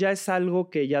 pero ya es algo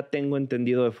que ya tengo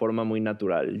entendido de forma muy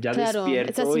natural. Ya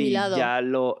despierto y ya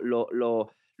lo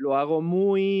hago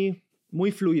muy,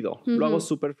 muy fluido, lo hago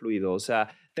súper fluido. O sea,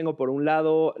 tengo por un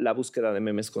lado la búsqueda de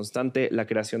memes constante, la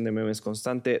creación de memes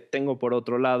constante. Tengo por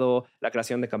otro lado la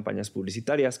creación de campañas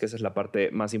publicitarias, que esa es la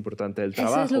parte más importante del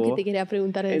trabajo. Eso es lo que te quería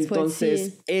preguntar después.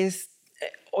 Entonces,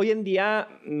 hoy en día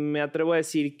me atrevo a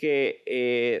decir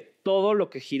que todo lo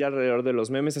que gira alrededor de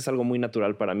los memes es algo muy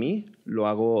natural para mí. Lo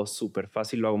hago súper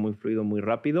fácil, lo hago muy fluido, muy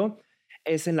rápido.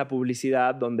 Es en la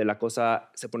publicidad donde la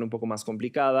cosa se pone un poco más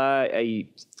complicada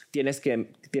y tienes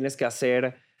que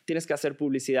hacer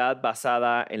publicidad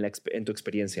basada en tu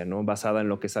experiencia, ¿no? Basada en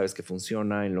lo que sabes que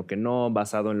funciona, en lo que no,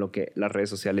 basado en lo que las redes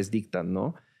sociales dictan,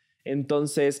 ¿no?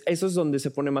 Entonces, eso es donde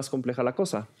se pone más compleja la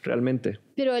cosa, realmente.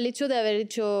 Pero el hecho de haber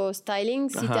hecho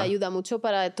styling sí te ayuda mucho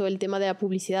para todo el tema de la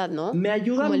publicidad, ¿no? Me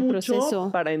ayuda mucho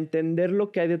proceso. para entender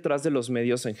lo que hay detrás de los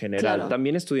medios en general. Claro.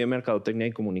 También estudié mercadotecnia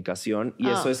y comunicación y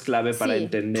eso es clave para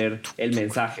entender el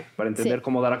mensaje, para entender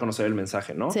cómo dar a conocer el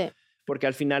mensaje, ¿no? Sí. Porque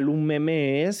al final un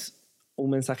meme es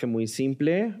un mensaje muy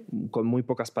simple, con muy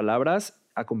pocas palabras,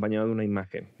 acompañado de una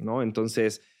imagen, ¿no?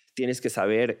 Entonces, tienes que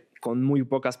saber con muy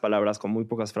pocas palabras, con muy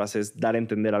pocas frases, dar a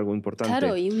entender algo importante.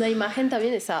 Claro, y una imagen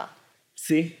también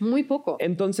sí. Muy poco.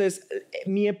 Entonces,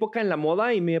 mi época en la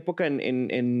moda y mi época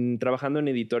en trabajando en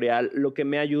editorial, lo que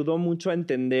me ayudó mucho a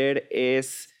entender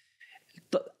es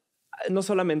no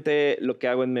solamente lo que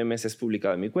hago en memes es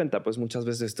publicado en mi cuenta, pues muchas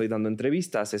veces estoy dando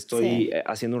entrevistas, estoy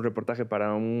haciendo un reportaje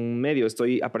para un medio,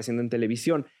 estoy apareciendo en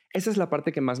televisión. Esa es la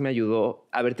parte que más me ayudó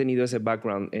haber tenido ese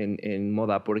background en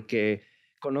moda, porque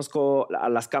conozco a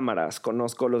las cámaras,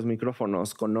 conozco los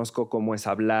micrófonos, conozco cómo es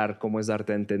hablar, cómo es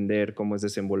darte a entender, cómo es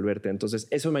desenvolverte. Entonces,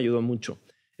 eso me ayudó mucho.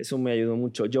 Eso me ayudó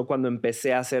mucho. Yo cuando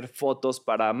empecé a hacer fotos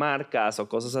para marcas o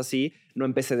cosas así, no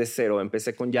empecé de cero,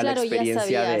 empecé con la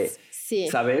experiencia de... Sí.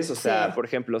 ¿Sabes? O sea, por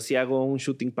ejemplo, si hago un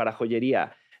shooting para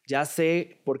joyería, ya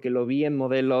sé, porque lo vi en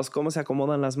modelos, cómo se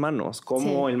acomodan las manos,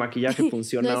 cómo el maquillaje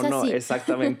funciona o no.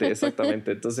 Exactamente.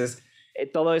 Entonces,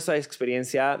 toda esa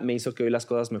experiencia me hizo que hoy las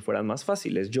cosas me fueran más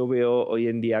fáciles. Yo veo hoy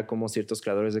en día como ciertos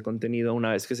creadores de contenido,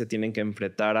 una vez que se tienen que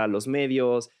enfrentar a los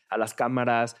medios, a las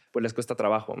cámaras, pues les cuesta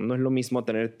trabajo. No es lo mismo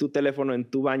tener tu teléfono en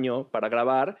tu baño para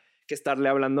grabar que estarle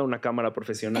hablando a una cámara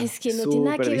profesional. Es que no tiene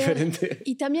nada que diferente. ver.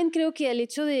 Y también creo que el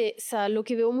hecho de, o sea, lo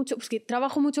que veo mucho, porque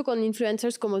trabajo mucho con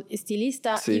influencers como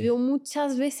estilista y veo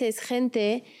muchas veces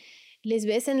gente, les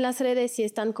ves en las redes y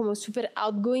están como súper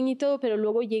outgoing y todo, pero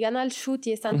luego llegan al shoot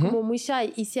y están como muy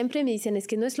shy y siempre me dicen, es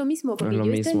que no es lo mismo, porque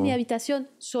yo estoy en mi habitación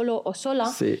solo o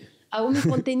sola, hago mi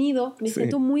contenido, me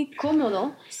siento muy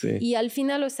cómodo y al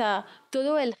final, o sea,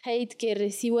 todo el hate que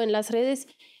recibo en las redes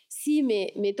sí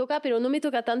me toca, pero no me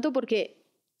toca tanto porque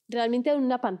realmente hay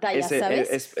una pantalla,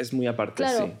 ¿sabes? Es muy aparte,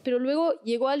 claro, pero luego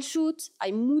llego al shoot,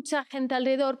 hay mucha gente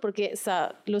alrededor porque, o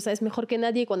sea, lo sabes mejor que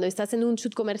nadie, cuando estás en un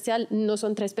shoot comercial no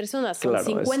son 3 personas, son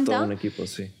 50. Es todo un equipo,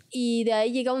 Y de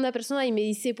ahí llega una persona y me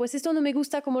dice, pues esto no me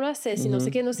gusta cómo lo haces, y no sé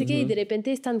qué, y de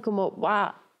repente están como,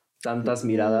 wow. Tantas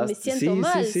miradas. Me siento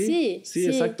mal, sí,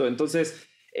 exacto. Entonces...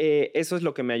 eso es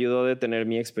lo que me ayudó de tener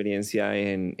mi experiencia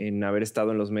en haber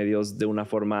estado en los medios de una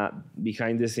forma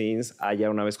behind the scenes, allá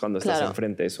una vez cuando estás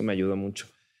enfrente. Eso me ayudó mucho.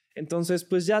 Entonces,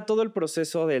 pues ya todo el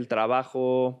proceso del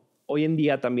trabajo... Hoy en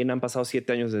día también han pasado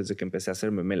 7 años desde que empecé a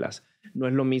hacer memelas. No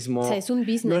es lo mismo... O sea, es un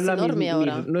business enorme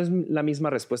ahora. No es la misma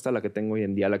respuesta a la que tengo hoy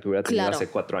en día, a la que hubiera tenido hace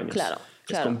 4 años.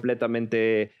 Es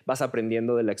completamente... Vas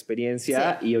aprendiendo de la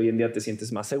experiencia y hoy en día te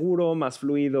sientes más seguro, más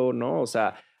fluido, ¿no? O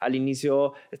sea, al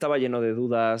inicio estaba lleno de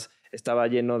dudas, estaba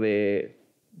lleno de...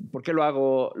 ¿Por qué lo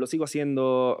hago? ¿Lo sigo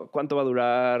haciendo? ¿Cuánto va a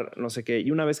durar? No sé qué.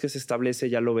 Y una vez que se establece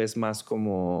ya lo ves más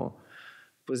como...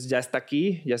 pues ya está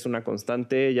aquí, ya es una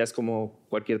constante, ya es como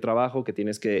cualquier trabajo que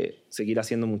tienes que seguir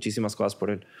haciendo muchísimas cosas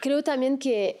por él. Creo también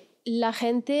que la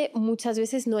gente muchas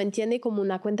veces no entiende cómo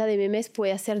una cuenta de memes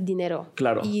puede hacer dinero.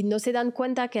 Claro. Y no se dan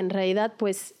cuenta que en realidad,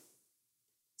 pues,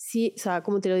 Sí, o sea,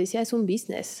 como te lo decía, es un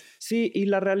business. Sí, y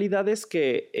la realidad es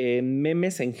que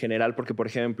memes en general, porque por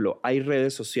ejemplo, hay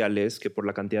redes sociales que por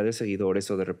la cantidad de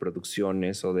seguidores o de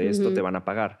reproducciones o de esto te van a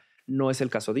pagar. No es el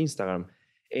caso de Instagram.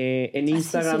 En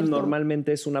Instagram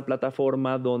normalmente es una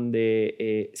plataforma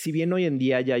donde, si bien hoy en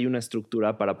día ya hay una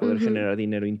estructura para poder generar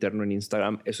dinero interno en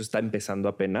Instagram, eso está empezando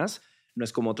apenas. No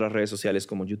es como otras redes sociales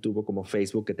como YouTube o como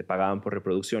Facebook que te pagaban por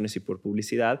reproducciones y por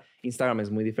publicidad. Instagram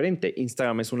es muy diferente.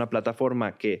 Instagram es una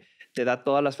plataforma que te da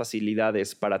todas las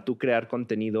facilidades para tú crear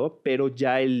contenido, pero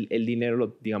ya el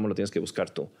dinero, digamos, lo tienes que buscar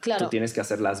tú. Claro. Tú tienes que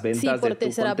hacer las ventas de tu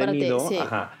contenido. Parte, sí.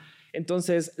 Ajá.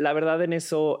 Entonces, la verdad en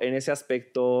ese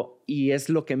aspecto, y es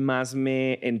lo que más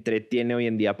me entretiene hoy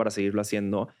en día para seguirlo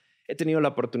haciendo, he tenido la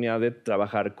oportunidad de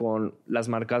trabajar con las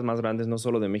marcas más grandes, no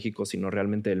solo de México, sino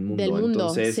realmente del mundo.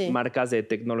 Entonces, sí. Marcas de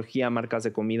tecnología, marcas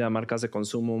de comida, marcas de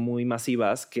consumo muy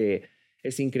masivas, que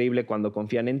es increíble cuando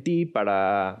confían en ti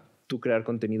para tú crear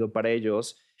contenido para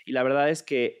ellos. Y la verdad es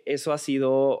que eso ha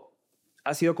sido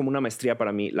como una maestría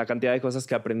para mí. La cantidad de cosas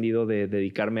que he aprendido de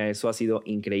dedicarme a eso ha sido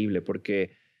increíble,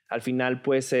 porque al final,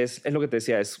 pues, es lo que te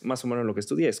decía, es más o menos lo que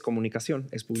estudié, es comunicación,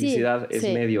 es publicidad, es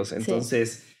medios. Entonces...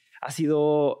 Sí. Ha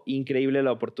sido increíble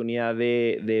la oportunidad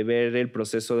de ver el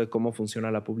proceso de cómo funciona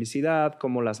la publicidad,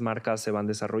 cómo las marcas se van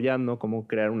desarrollando, cómo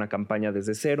crear una campaña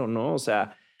desde cero, ¿no? O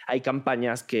sea, hay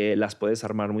campañas que las puedes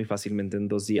armar muy fácilmente en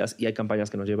 2 días y hay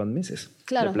campañas que nos llevan meses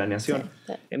de planeación.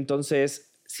 Sí.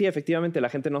 Entonces, sí, efectivamente, la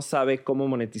gente no sabe cómo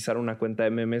monetizar una cuenta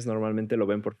de memes. Normalmente lo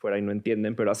ven por fuera y no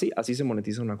entienden, pero así se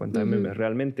monetiza una cuenta de memes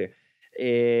realmente.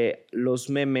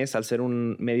 Los memes, al ser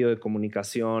un medio de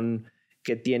comunicación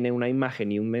que tiene una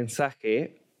imagen y un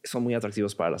mensaje, son muy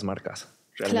atractivos para las marcas.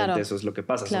 Realmente eso es lo que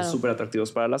pasa. Son súper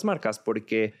atractivos para las marcas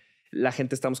porque la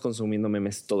gente estamos consumiendo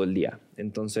memes todo el día.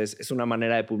 Entonces es una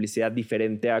manera de publicidad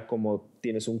diferente a como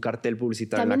tienes un cartel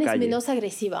publicitario también en la calle. Es menos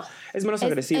agresiva. Es menos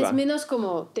agresiva. Es menos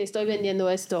como te estoy vendiendo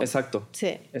esto. Exacto.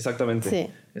 Sí. Exactamente. Sí.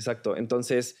 Exacto.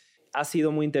 Entonces ha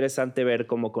sido muy interesante ver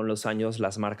cómo con los años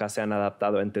las marcas se han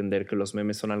adaptado a entender que los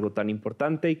memes son algo tan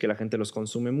importante y que la gente los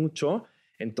consume mucho.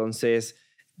 Entonces,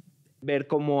 ver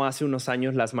cómo hace unos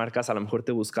años las marcas a lo mejor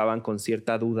te buscaban con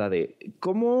cierta duda de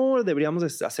cómo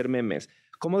deberíamos hacer memes,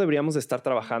 cómo deberíamos estar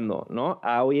trabajando, ¿no?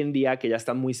 A hoy en día que ya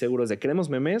están muy seguros de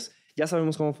queremos memes, ya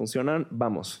sabemos cómo funcionan,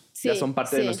 vamos, ya son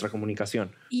parte de nuestra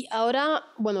comunicación. Y ahora,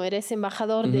 bueno, eres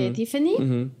embajador de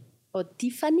Tiffany o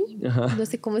Tiffany, no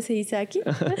sé cómo se dice aquí.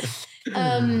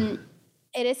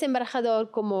 ¿Eres embajador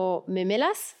como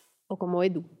Memelas o como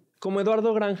Edu? Como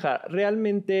Eduardo Granja,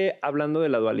 realmente hablando de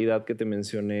la dualidad que te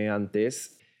mencioné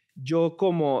antes, yo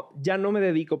como ya no me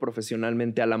dedico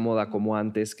profesionalmente a la moda como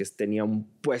antes, que tenía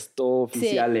un puesto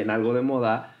oficial en algo de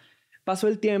moda, pasó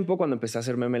el tiempo cuando empecé a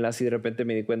hacer memelas y de repente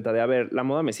me di cuenta de, a ver, la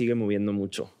moda me sigue moviendo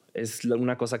mucho. Es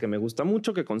una cosa que me gusta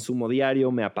mucho, que consumo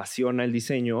diario, me apasiona el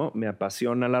diseño, me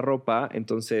apasiona la ropa,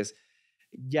 entonces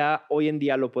ya hoy en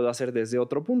día lo puedo hacer desde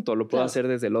otro punto, lo puedo hacer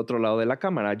desde el otro lado de la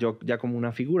cámara, yo ya como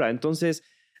una figura. Entonces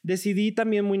decidí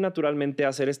también muy naturalmente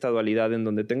hacer esta dualidad en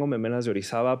donde tengo memelas de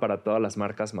Orizaba para todas las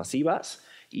marcas masivas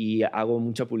y hago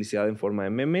mucha publicidad en forma de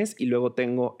memes. Y luego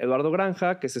tengo Eduardo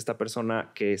Granja, que es esta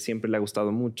persona que siempre le ha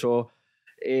gustado mucho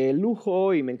el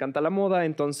lujo y me encanta la moda.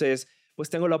 Entonces, pues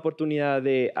tengo la oportunidad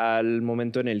de, al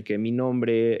momento en el que mi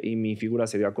nombre y mi figura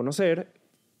se dio a conocer,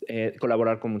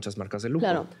 colaborar con muchas marcas de lujo.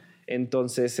 Claro.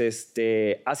 Entonces,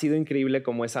 ha sido increíble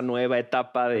como esa nueva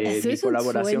etapa de mi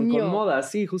colaboración con Moda.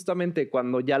 Sí, justamente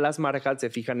cuando ya las marcas se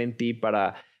fijan en ti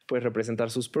para pues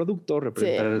representar sus productos,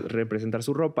 representar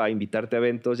su ropa, invitarte a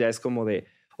eventos, ya es como de,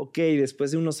 ok,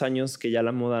 después de unos años que ya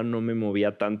la moda no me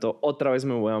movía tanto, otra vez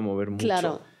me voy a mover mucho.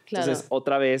 Claro. Entonces,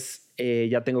 otra vez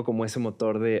ya tengo como ese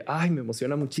motor de, ay, me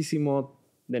emociona muchísimo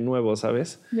de nuevo,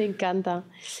 ¿sabes? Me encanta.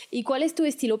 ¿Y cuál es tu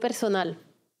estilo personal?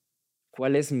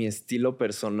 ¿Cuál es mi estilo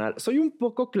personal? Soy un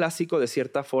poco clásico de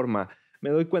cierta forma. Me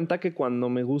doy cuenta que cuando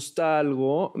me gusta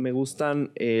algo, me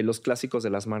gustan los clásicos de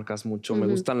las marcas mucho. Me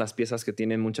gustan las piezas que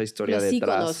tienen mucha historia detrás.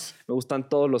 Íconos. Me gustan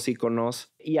todos los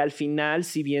iconos. Y al final,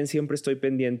 si bien siempre estoy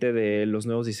pendiente de los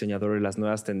nuevos diseñadores, las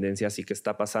nuevas tendencias y qué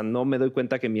está pasando, me doy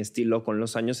cuenta que mi estilo con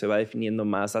los años se va definiendo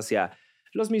más hacia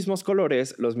los mismos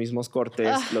colores, los mismos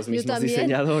cortes, los mismos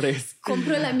diseñadores.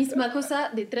 Compro la misma cosa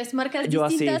de 3 marcas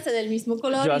distintas en el mismo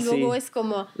color y luego es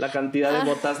como... La cantidad de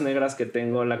botas negras que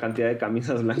tengo, la cantidad de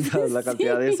camisas blancas, la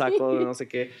cantidad de sacos, no sé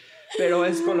qué. Pero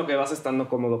es con lo que vas estando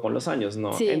cómodo con los años,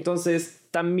 ¿no? Sí. Entonces,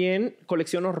 también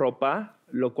colecciono ropa,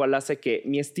 lo cual hace que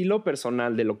mi estilo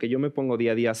personal de lo que yo me pongo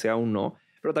día a día sea uno,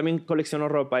 pero también colecciono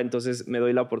ropa, entonces me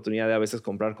doy la oportunidad de a veces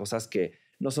comprar cosas que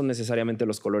no son necesariamente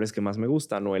los colores que más me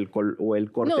gustan o el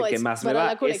corte que más me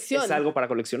va. Es algo para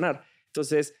coleccionar.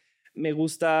 Entonces, me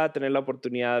gusta tener la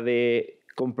oportunidad de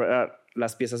comprar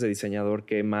las piezas de diseñador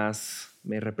que más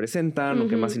me representan o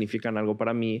que más significan algo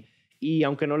para mí. Y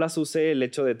aunque no las use, el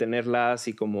hecho de tenerlas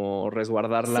y como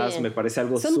resguardardas me parece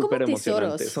algo súper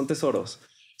emocionante. Son tesoros.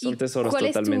 Son tesoros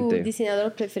totalmente. ¿Cuál es tu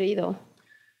diseñador preferido?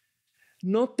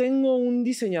 No tengo un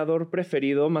diseñador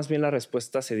preferido, más bien la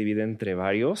respuesta se divide entre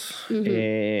varios.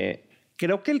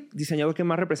 Creo que el diseñador que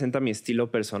más representa mi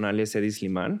estilo personal es Eddie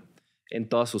Slimane en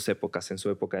todas sus épocas, en su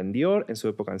época en Dior, en su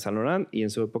época en Saint Laurent y en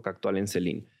su época actual en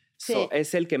Celine.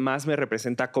 Es el que más me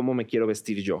representa cómo me quiero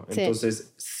vestir yo.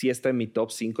 Entonces, sí está en mi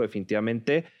top 5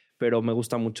 definitivamente, pero me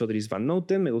gusta mucho Dries Van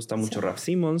Noten, me gusta mucho Raf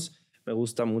Simons, me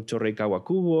gusta mucho Rei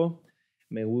Kawakubo,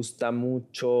 me gusta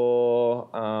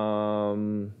mucho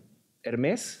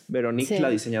Hermès, Veronique, la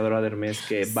diseñadora de Hermès,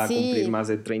 que va a cumplir más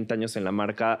de 30 años en la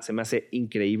marca. Se me hace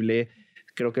increíble.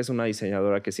 Creo que es una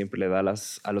diseñadora que siempre le da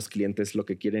a los clientes lo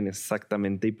que quieren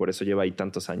exactamente y por eso lleva ahí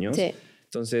tantos años.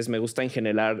 Entonces me gusta en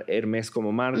general Hermès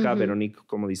como marca, Veronique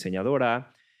como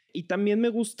diseñadora. Y también me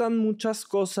gustan muchas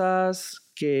cosas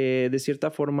que de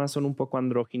cierta forma son un poco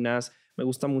andróginas. Me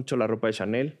gusta mucho la ropa de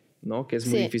Chanel, ¿no? Que es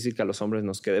muy difícil que a los hombres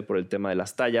nos quede por el tema de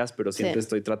las tallas, pero siempre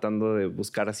estoy tratando de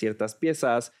buscar ciertas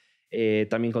piezas.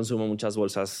 También consumo muchas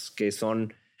bolsas que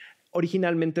son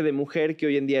originalmente de mujer, que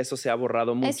hoy en día eso se ha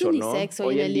borrado mucho, unisex, ¿no?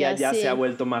 Hoy en día ya se ha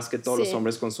vuelto más que todos los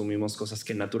hombres consumimos cosas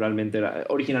que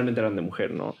originalmente eran de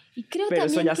mujer, ¿no? Y creo pero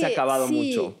eso ya se ha acabado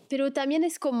mucho. Pero también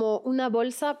es como una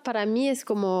bolsa, para mí es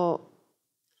como,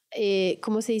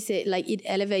 ¿cómo se dice? Like it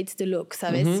elevates the look,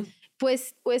 ¿sabes?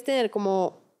 Pues puedes tener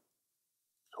como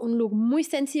un look muy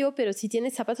sencillo, pero si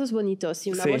tienes zapatos bonitos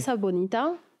y una bolsa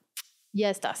bonita, ya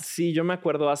estás. Sí, yo me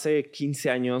acuerdo hace 15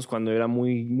 años cuando era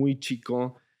muy, muy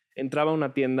chico, entraba a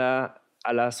una tienda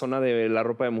a la zona de la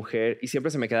ropa de mujer y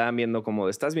siempre se me quedaban viendo como,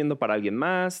 ¿estás viendo para alguien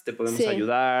más? ¿Te podemos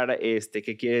ayudar?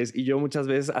 ¿Qué quieres? Y yo muchas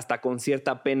veces hasta con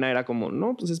cierta pena era como,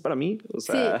 no, pues es para mí. O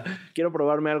sea, quiero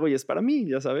probarme algo y es para mí,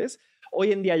 ya sabes.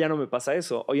 Hoy en día ya no me pasa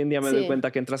eso. Hoy en día me doy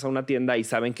cuenta que entras a una tienda y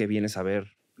saben que vienes a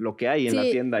ver lo que hay en la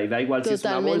tienda y da igual si es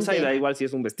una bolsa y da igual si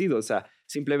es un vestido. O sea,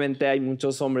 simplemente hay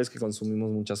muchos hombres que consumimos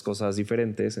muchas cosas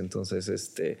diferentes.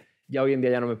 Entonces, ya hoy en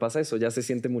día ya no me pasa eso. Ya se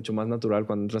siente mucho más natural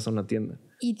cuando entras a una tienda.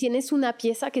 ¿Y tienes una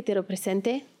pieza que te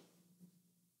represente?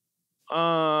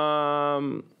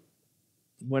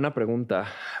 Buena pregunta.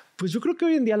 Pues yo creo que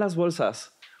hoy en día las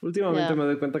bolsas. Últimamente me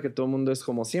doy cuenta que todo el mundo es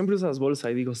como, siempre usas bolsa.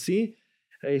 Y digo, sí.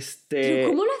 Pero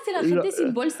 ¿cómo lo hace la gente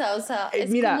sin bolsa? O sea, es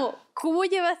como, ¿cómo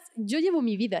llevas? Yo llevo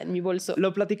mi vida en mi bolso.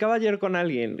 Lo platicaba ayer con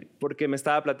alguien porque me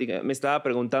estaba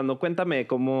preguntando, cuéntame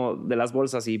cómo de las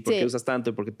bolsas y por qué usas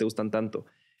tanto y por qué te gustan tanto.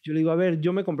 Yo le digo, a ver,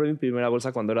 yo me compré mi primera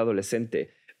bolsa cuando era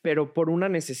adolescente, pero por una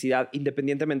necesidad,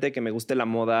 independientemente de que me guste la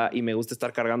moda y me guste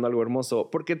estar cargando algo hermoso,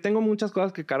 porque tengo muchas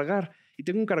cosas que cargar. Y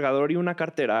tengo un cargador y una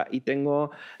cartera y tengo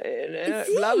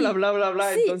bla, bla, bla, bla,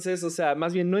 bla. Entonces, o sea,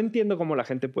 más bien no entiendo cómo la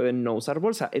gente puede no usar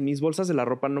bolsa. En mis bolsas de la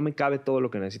ropa no me cabe todo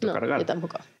lo que necesito cargar. Yo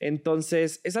tampoco.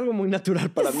 Entonces, es algo muy natural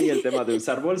para mí el tema de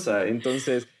usar bolsa.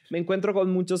 Entonces, me encuentro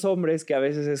con muchos hombres que a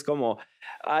veces es como,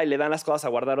 ay, le dan las cosas a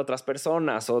guardar a otras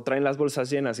personas o traen las bolsas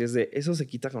llenas y es de, eso se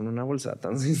quita con una bolsa,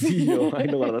 tan sencillo. Ahí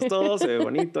lo guardas todo, se ve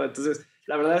bonito. Entonces,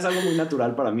 la verdad es algo muy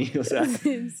natural para mí. O sea,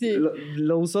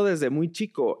 lo uso desde muy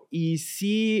chico y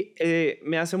sí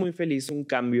me hace muy feliz un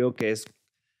cambio que es,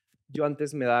 yo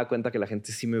antes me daba cuenta que la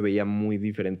gente sí me veía muy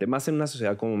diferente, más en una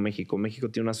sociedad como México.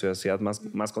 México tiene una sociedad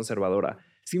más conservadora.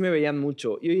 Sí me veían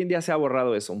mucho y hoy en día se ha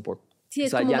borrado eso un poco. Sí,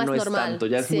 es o sea, como ya más no normal. Es tanto,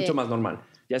 ya es mucho más normal.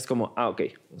 Ya es como, ok,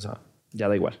 o sea, ya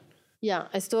da igual. Ya,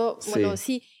 esto, bueno,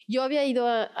 sí. Yo había ido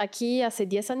aquí hace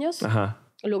 10 años.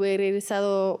 Ajá. Luego he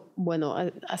regresado, bueno,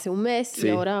 hace un mes y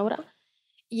ahora.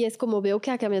 Y es como veo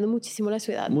que ha cambiado muchísimo la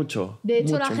ciudad. Mucho. De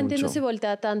hecho, la gente no se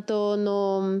voltea tanto,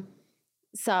 no...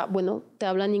 O sea, bueno, te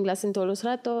hablan inglés en todos los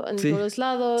todos los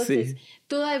lados. Sí.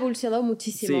 Todo ha evolucionado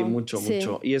muchísimo. Sí,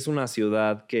 mucho. Y es una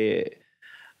ciudad que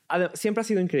siempre ha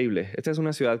sido increíble. Esta es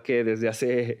una ciudad que desde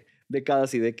hace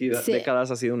décadas y décadas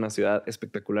ha sido una ciudad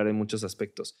espectacular en muchos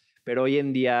aspectos. Pero hoy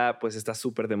en día, pues está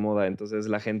súper de moda. Entonces,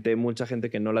 mucha gente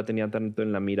que no la tenía tanto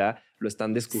en la mira, lo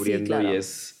están descubriendo y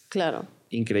es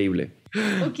increíble.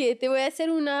 Ok, te voy a hacer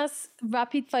unas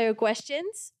rapid fire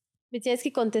questions. Me tienes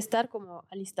que contestar como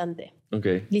al instante. Ok.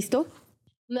 ¿Listo?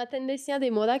 Una tendencia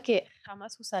de moda que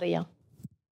jamás usaría.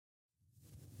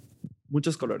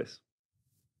 Muchos colores.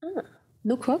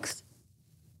 ¿No Crocs?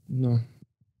 No.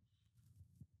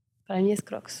 Para mí es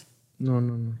Crocs.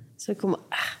 No. Soy como...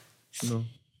 No.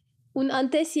 Un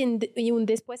antes y un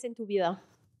después en tu vida.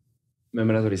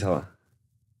 MEMELAS ORIZABA.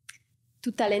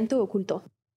 ¿Tu talento oculto?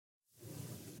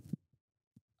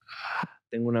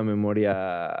 Tengo una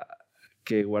memoria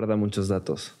que guarda muchos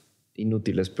datos.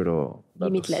 Inútiles, pero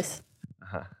datos. Limitless.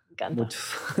 Ajá. Me encanta.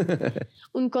 Muchos.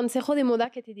 Un consejo de moda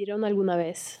que te dieron alguna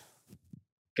vez.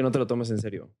 Que no te lo tomes en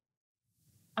serio.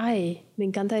 Ay, me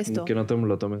encanta esto. Que no te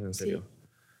lo tomes en serio. Sí.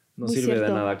 No Muy sirve cierto.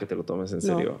 de nada que te lo tomes en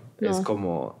serio. Es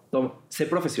como, sé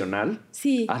profesional,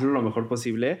 Sí. hazlo lo mejor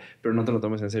posible, pero no te lo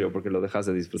tomes en serio porque lo dejas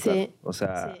de disfrutar. Sí. O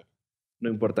sea, Sí. no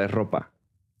importa, es ropa.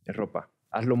 Es ropa.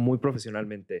 Hazlo muy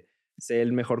profesionalmente. Sé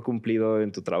el mejor cumplido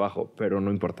en tu trabajo, pero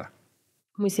no importa.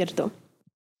 Muy cierto.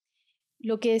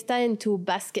 Lo que está en tu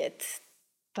basket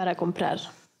para comprar,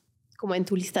 como en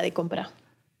tu lista de compra.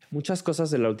 Muchas cosas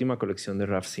de la última colección de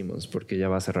Raf Simons, porque ya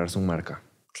va a cerrar su marca.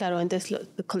 Claro, entonces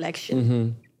the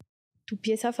collection. ¿Tu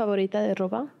pieza favorita de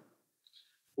ropa?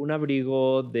 Un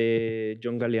abrigo de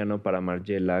John Galliano para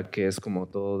Margiela, que es como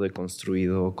todo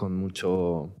deconstruido con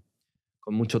mucho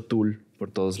tul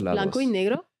por todos lados. ¿Blanco y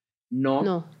negro?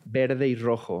 No, verde y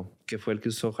rojo, que fue el que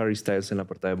usó Harry Styles en la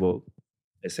portada de Vogue.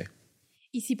 Ese.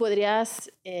 Y si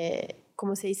podrías,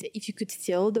 ¿cómo se dice? If you could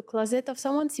steal the closet of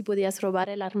someone, si podías robar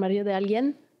el armario de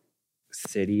alguien.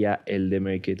 Sería el de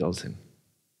Mary Kate Olsen.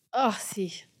 Ah,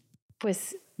 sí.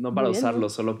 Pues... No para usarlo,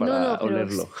 solo para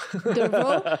olerlo.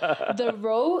 The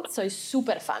Row, soy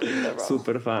súper fan de The Row.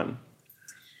 Súper fan.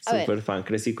 Súper fan.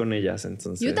 Crecí con ellas,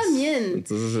 entonces. Yo también.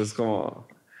 Entonces es como...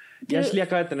 Y Ashley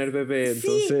acaba de tener bebé,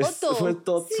 sí, entonces Otto, fue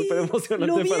todo súper emocionante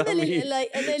lo vi para mí.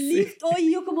 En el lift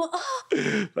hoy, yo como...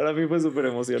 Para mí fue súper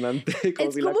emocionante, como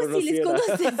es si como la conociera. si les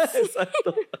conoces.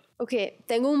 Exacto. Ok,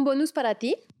 tengo un bonus para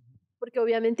ti, porque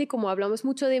obviamente como hablamos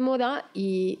mucho de moda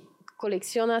y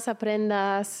coleccionas,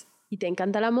 aprendas y te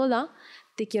encanta la moda,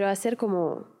 te quiero hacer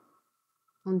como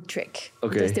un trick.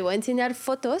 Okay. Entonces te voy a enseñar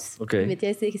fotos y me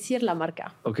tienes que decir la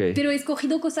marca. Okay. Pero he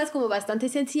escogido cosas como bastante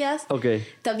sencillas. Okay.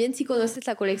 También si conoces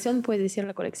la colección, puedes decir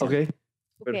la colección. Okay.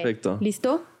 Perfecto.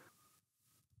 ¿Listo?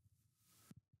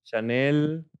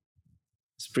 Chanel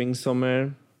Spring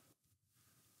Summer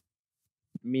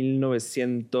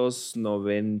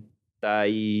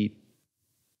 1993.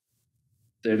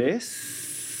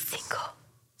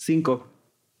 5.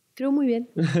 Creo muy bien.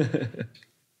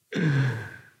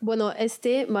 Bueno,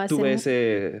 este va a ser... Tuve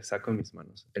ese saco en mis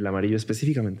manos, el amarillo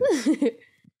específicamente.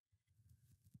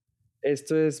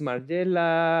 Esto es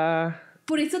Margiela.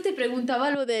 Por eso te preguntaba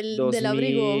lo del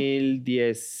abrigo.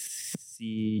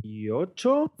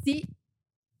 2018. Sí.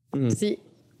 Sí.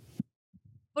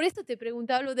 Por eso te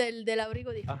preguntaba lo del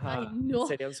abrigo. Dije, ay, no.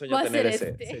 Sería un sueño tener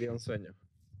ese. Sería un sueño.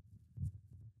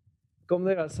 Comme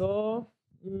des Garçons.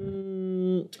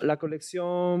 La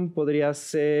colección podría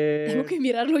ser... Tengo que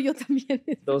mirarlo yo también.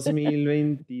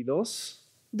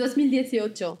 2022.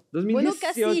 2018. Bueno,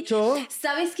 casi.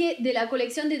 ¿Sabes qué? De la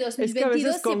colección de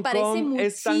 2022 se parece muchísimo.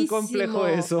 Es tan complejo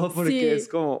eso porque es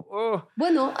como... Oh.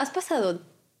 Bueno, has pasado.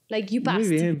 Like you passed.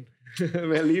 Muy bien.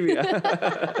 Me alivia.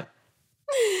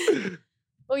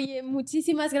 Oye,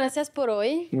 muchísimas gracias por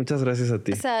hoy. Muchas gracias a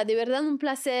ti. O sea, de verdad un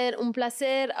placer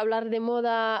hablar de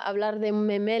moda, hablar de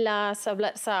memelas, o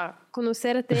sea,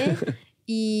 conocerte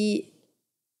y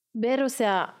ver, o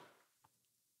sea,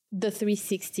 the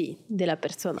 360 de la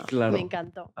persona. Claro. Me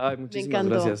encantó. Ay, muchísimas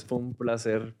gracias. Fue un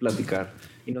placer platicar.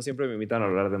 Y no siempre me invitan a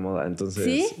hablar de moda, entonces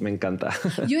 ¿sí? Me encanta.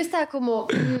 Yo estaba como,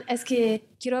 es que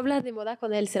quiero hablar de moda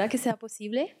con él. ¿Será que sea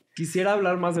posible? Quisiera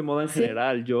hablar más de moda en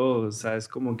general. Yo, o sea, es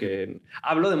como que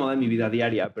hablo de moda en mi vida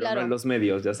diaria, pero no en los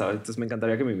medios, ya sabes. Entonces me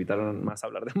encantaría que me invitaran más a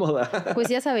hablar de moda. Pues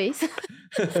ya sabéis.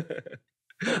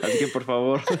 Así que por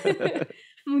favor.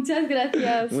 Muchas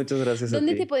gracias. Muchas gracias a ti.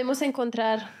 ¿Dónde te podemos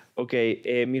encontrar? Ok,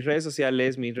 mis redes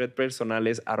sociales, mi red personal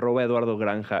es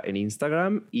 @EDUARDOGRANJA en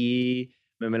Instagram y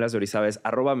Memelas de Orizaba es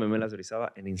 @Memelas de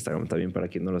Orizaba en Instagram también para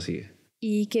quien no lo sigue.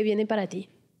 ¿Y qué viene para ti?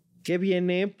 ¿Qué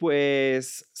viene?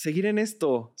 Pues seguir en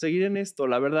esto.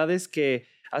 La verdad es que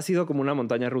ha sido como una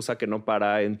montaña rusa que no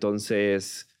para,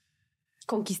 entonces...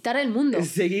 Conquistar el mundo.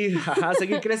 Seguir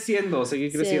creciendo.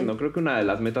 Sí. Creo que una de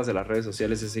las metas de las redes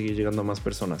sociales es seguir llegando a más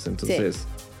personas, entonces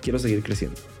quiero seguir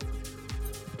creciendo.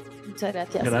 Muchas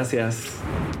gracias. Gracias.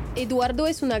 Eduardo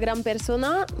es una gran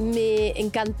persona. Me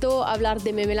encantó hablar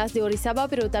de Memelas de Orizaba,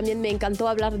 pero también me encantó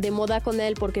hablar de moda con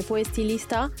él porque fue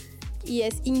estilista. Y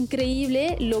es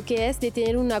increíble lo que es de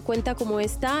tener una cuenta como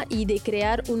esta y de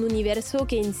crear un universo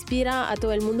que inspira a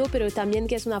todo el mundo, pero también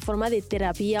que es una forma de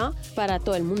terapia para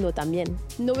todo el mundo también.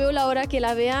 No veo la hora que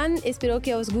la vean. Espero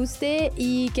que os guste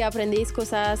y que aprendéis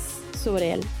cosas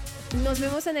sobre él. Nos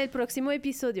vemos en el próximo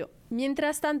episodio.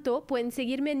 Mientras tanto, pueden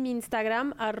seguirme en mi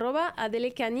Instagram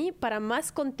 @adelecani para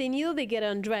más contenido de Get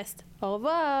Undressed. Au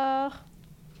revoir.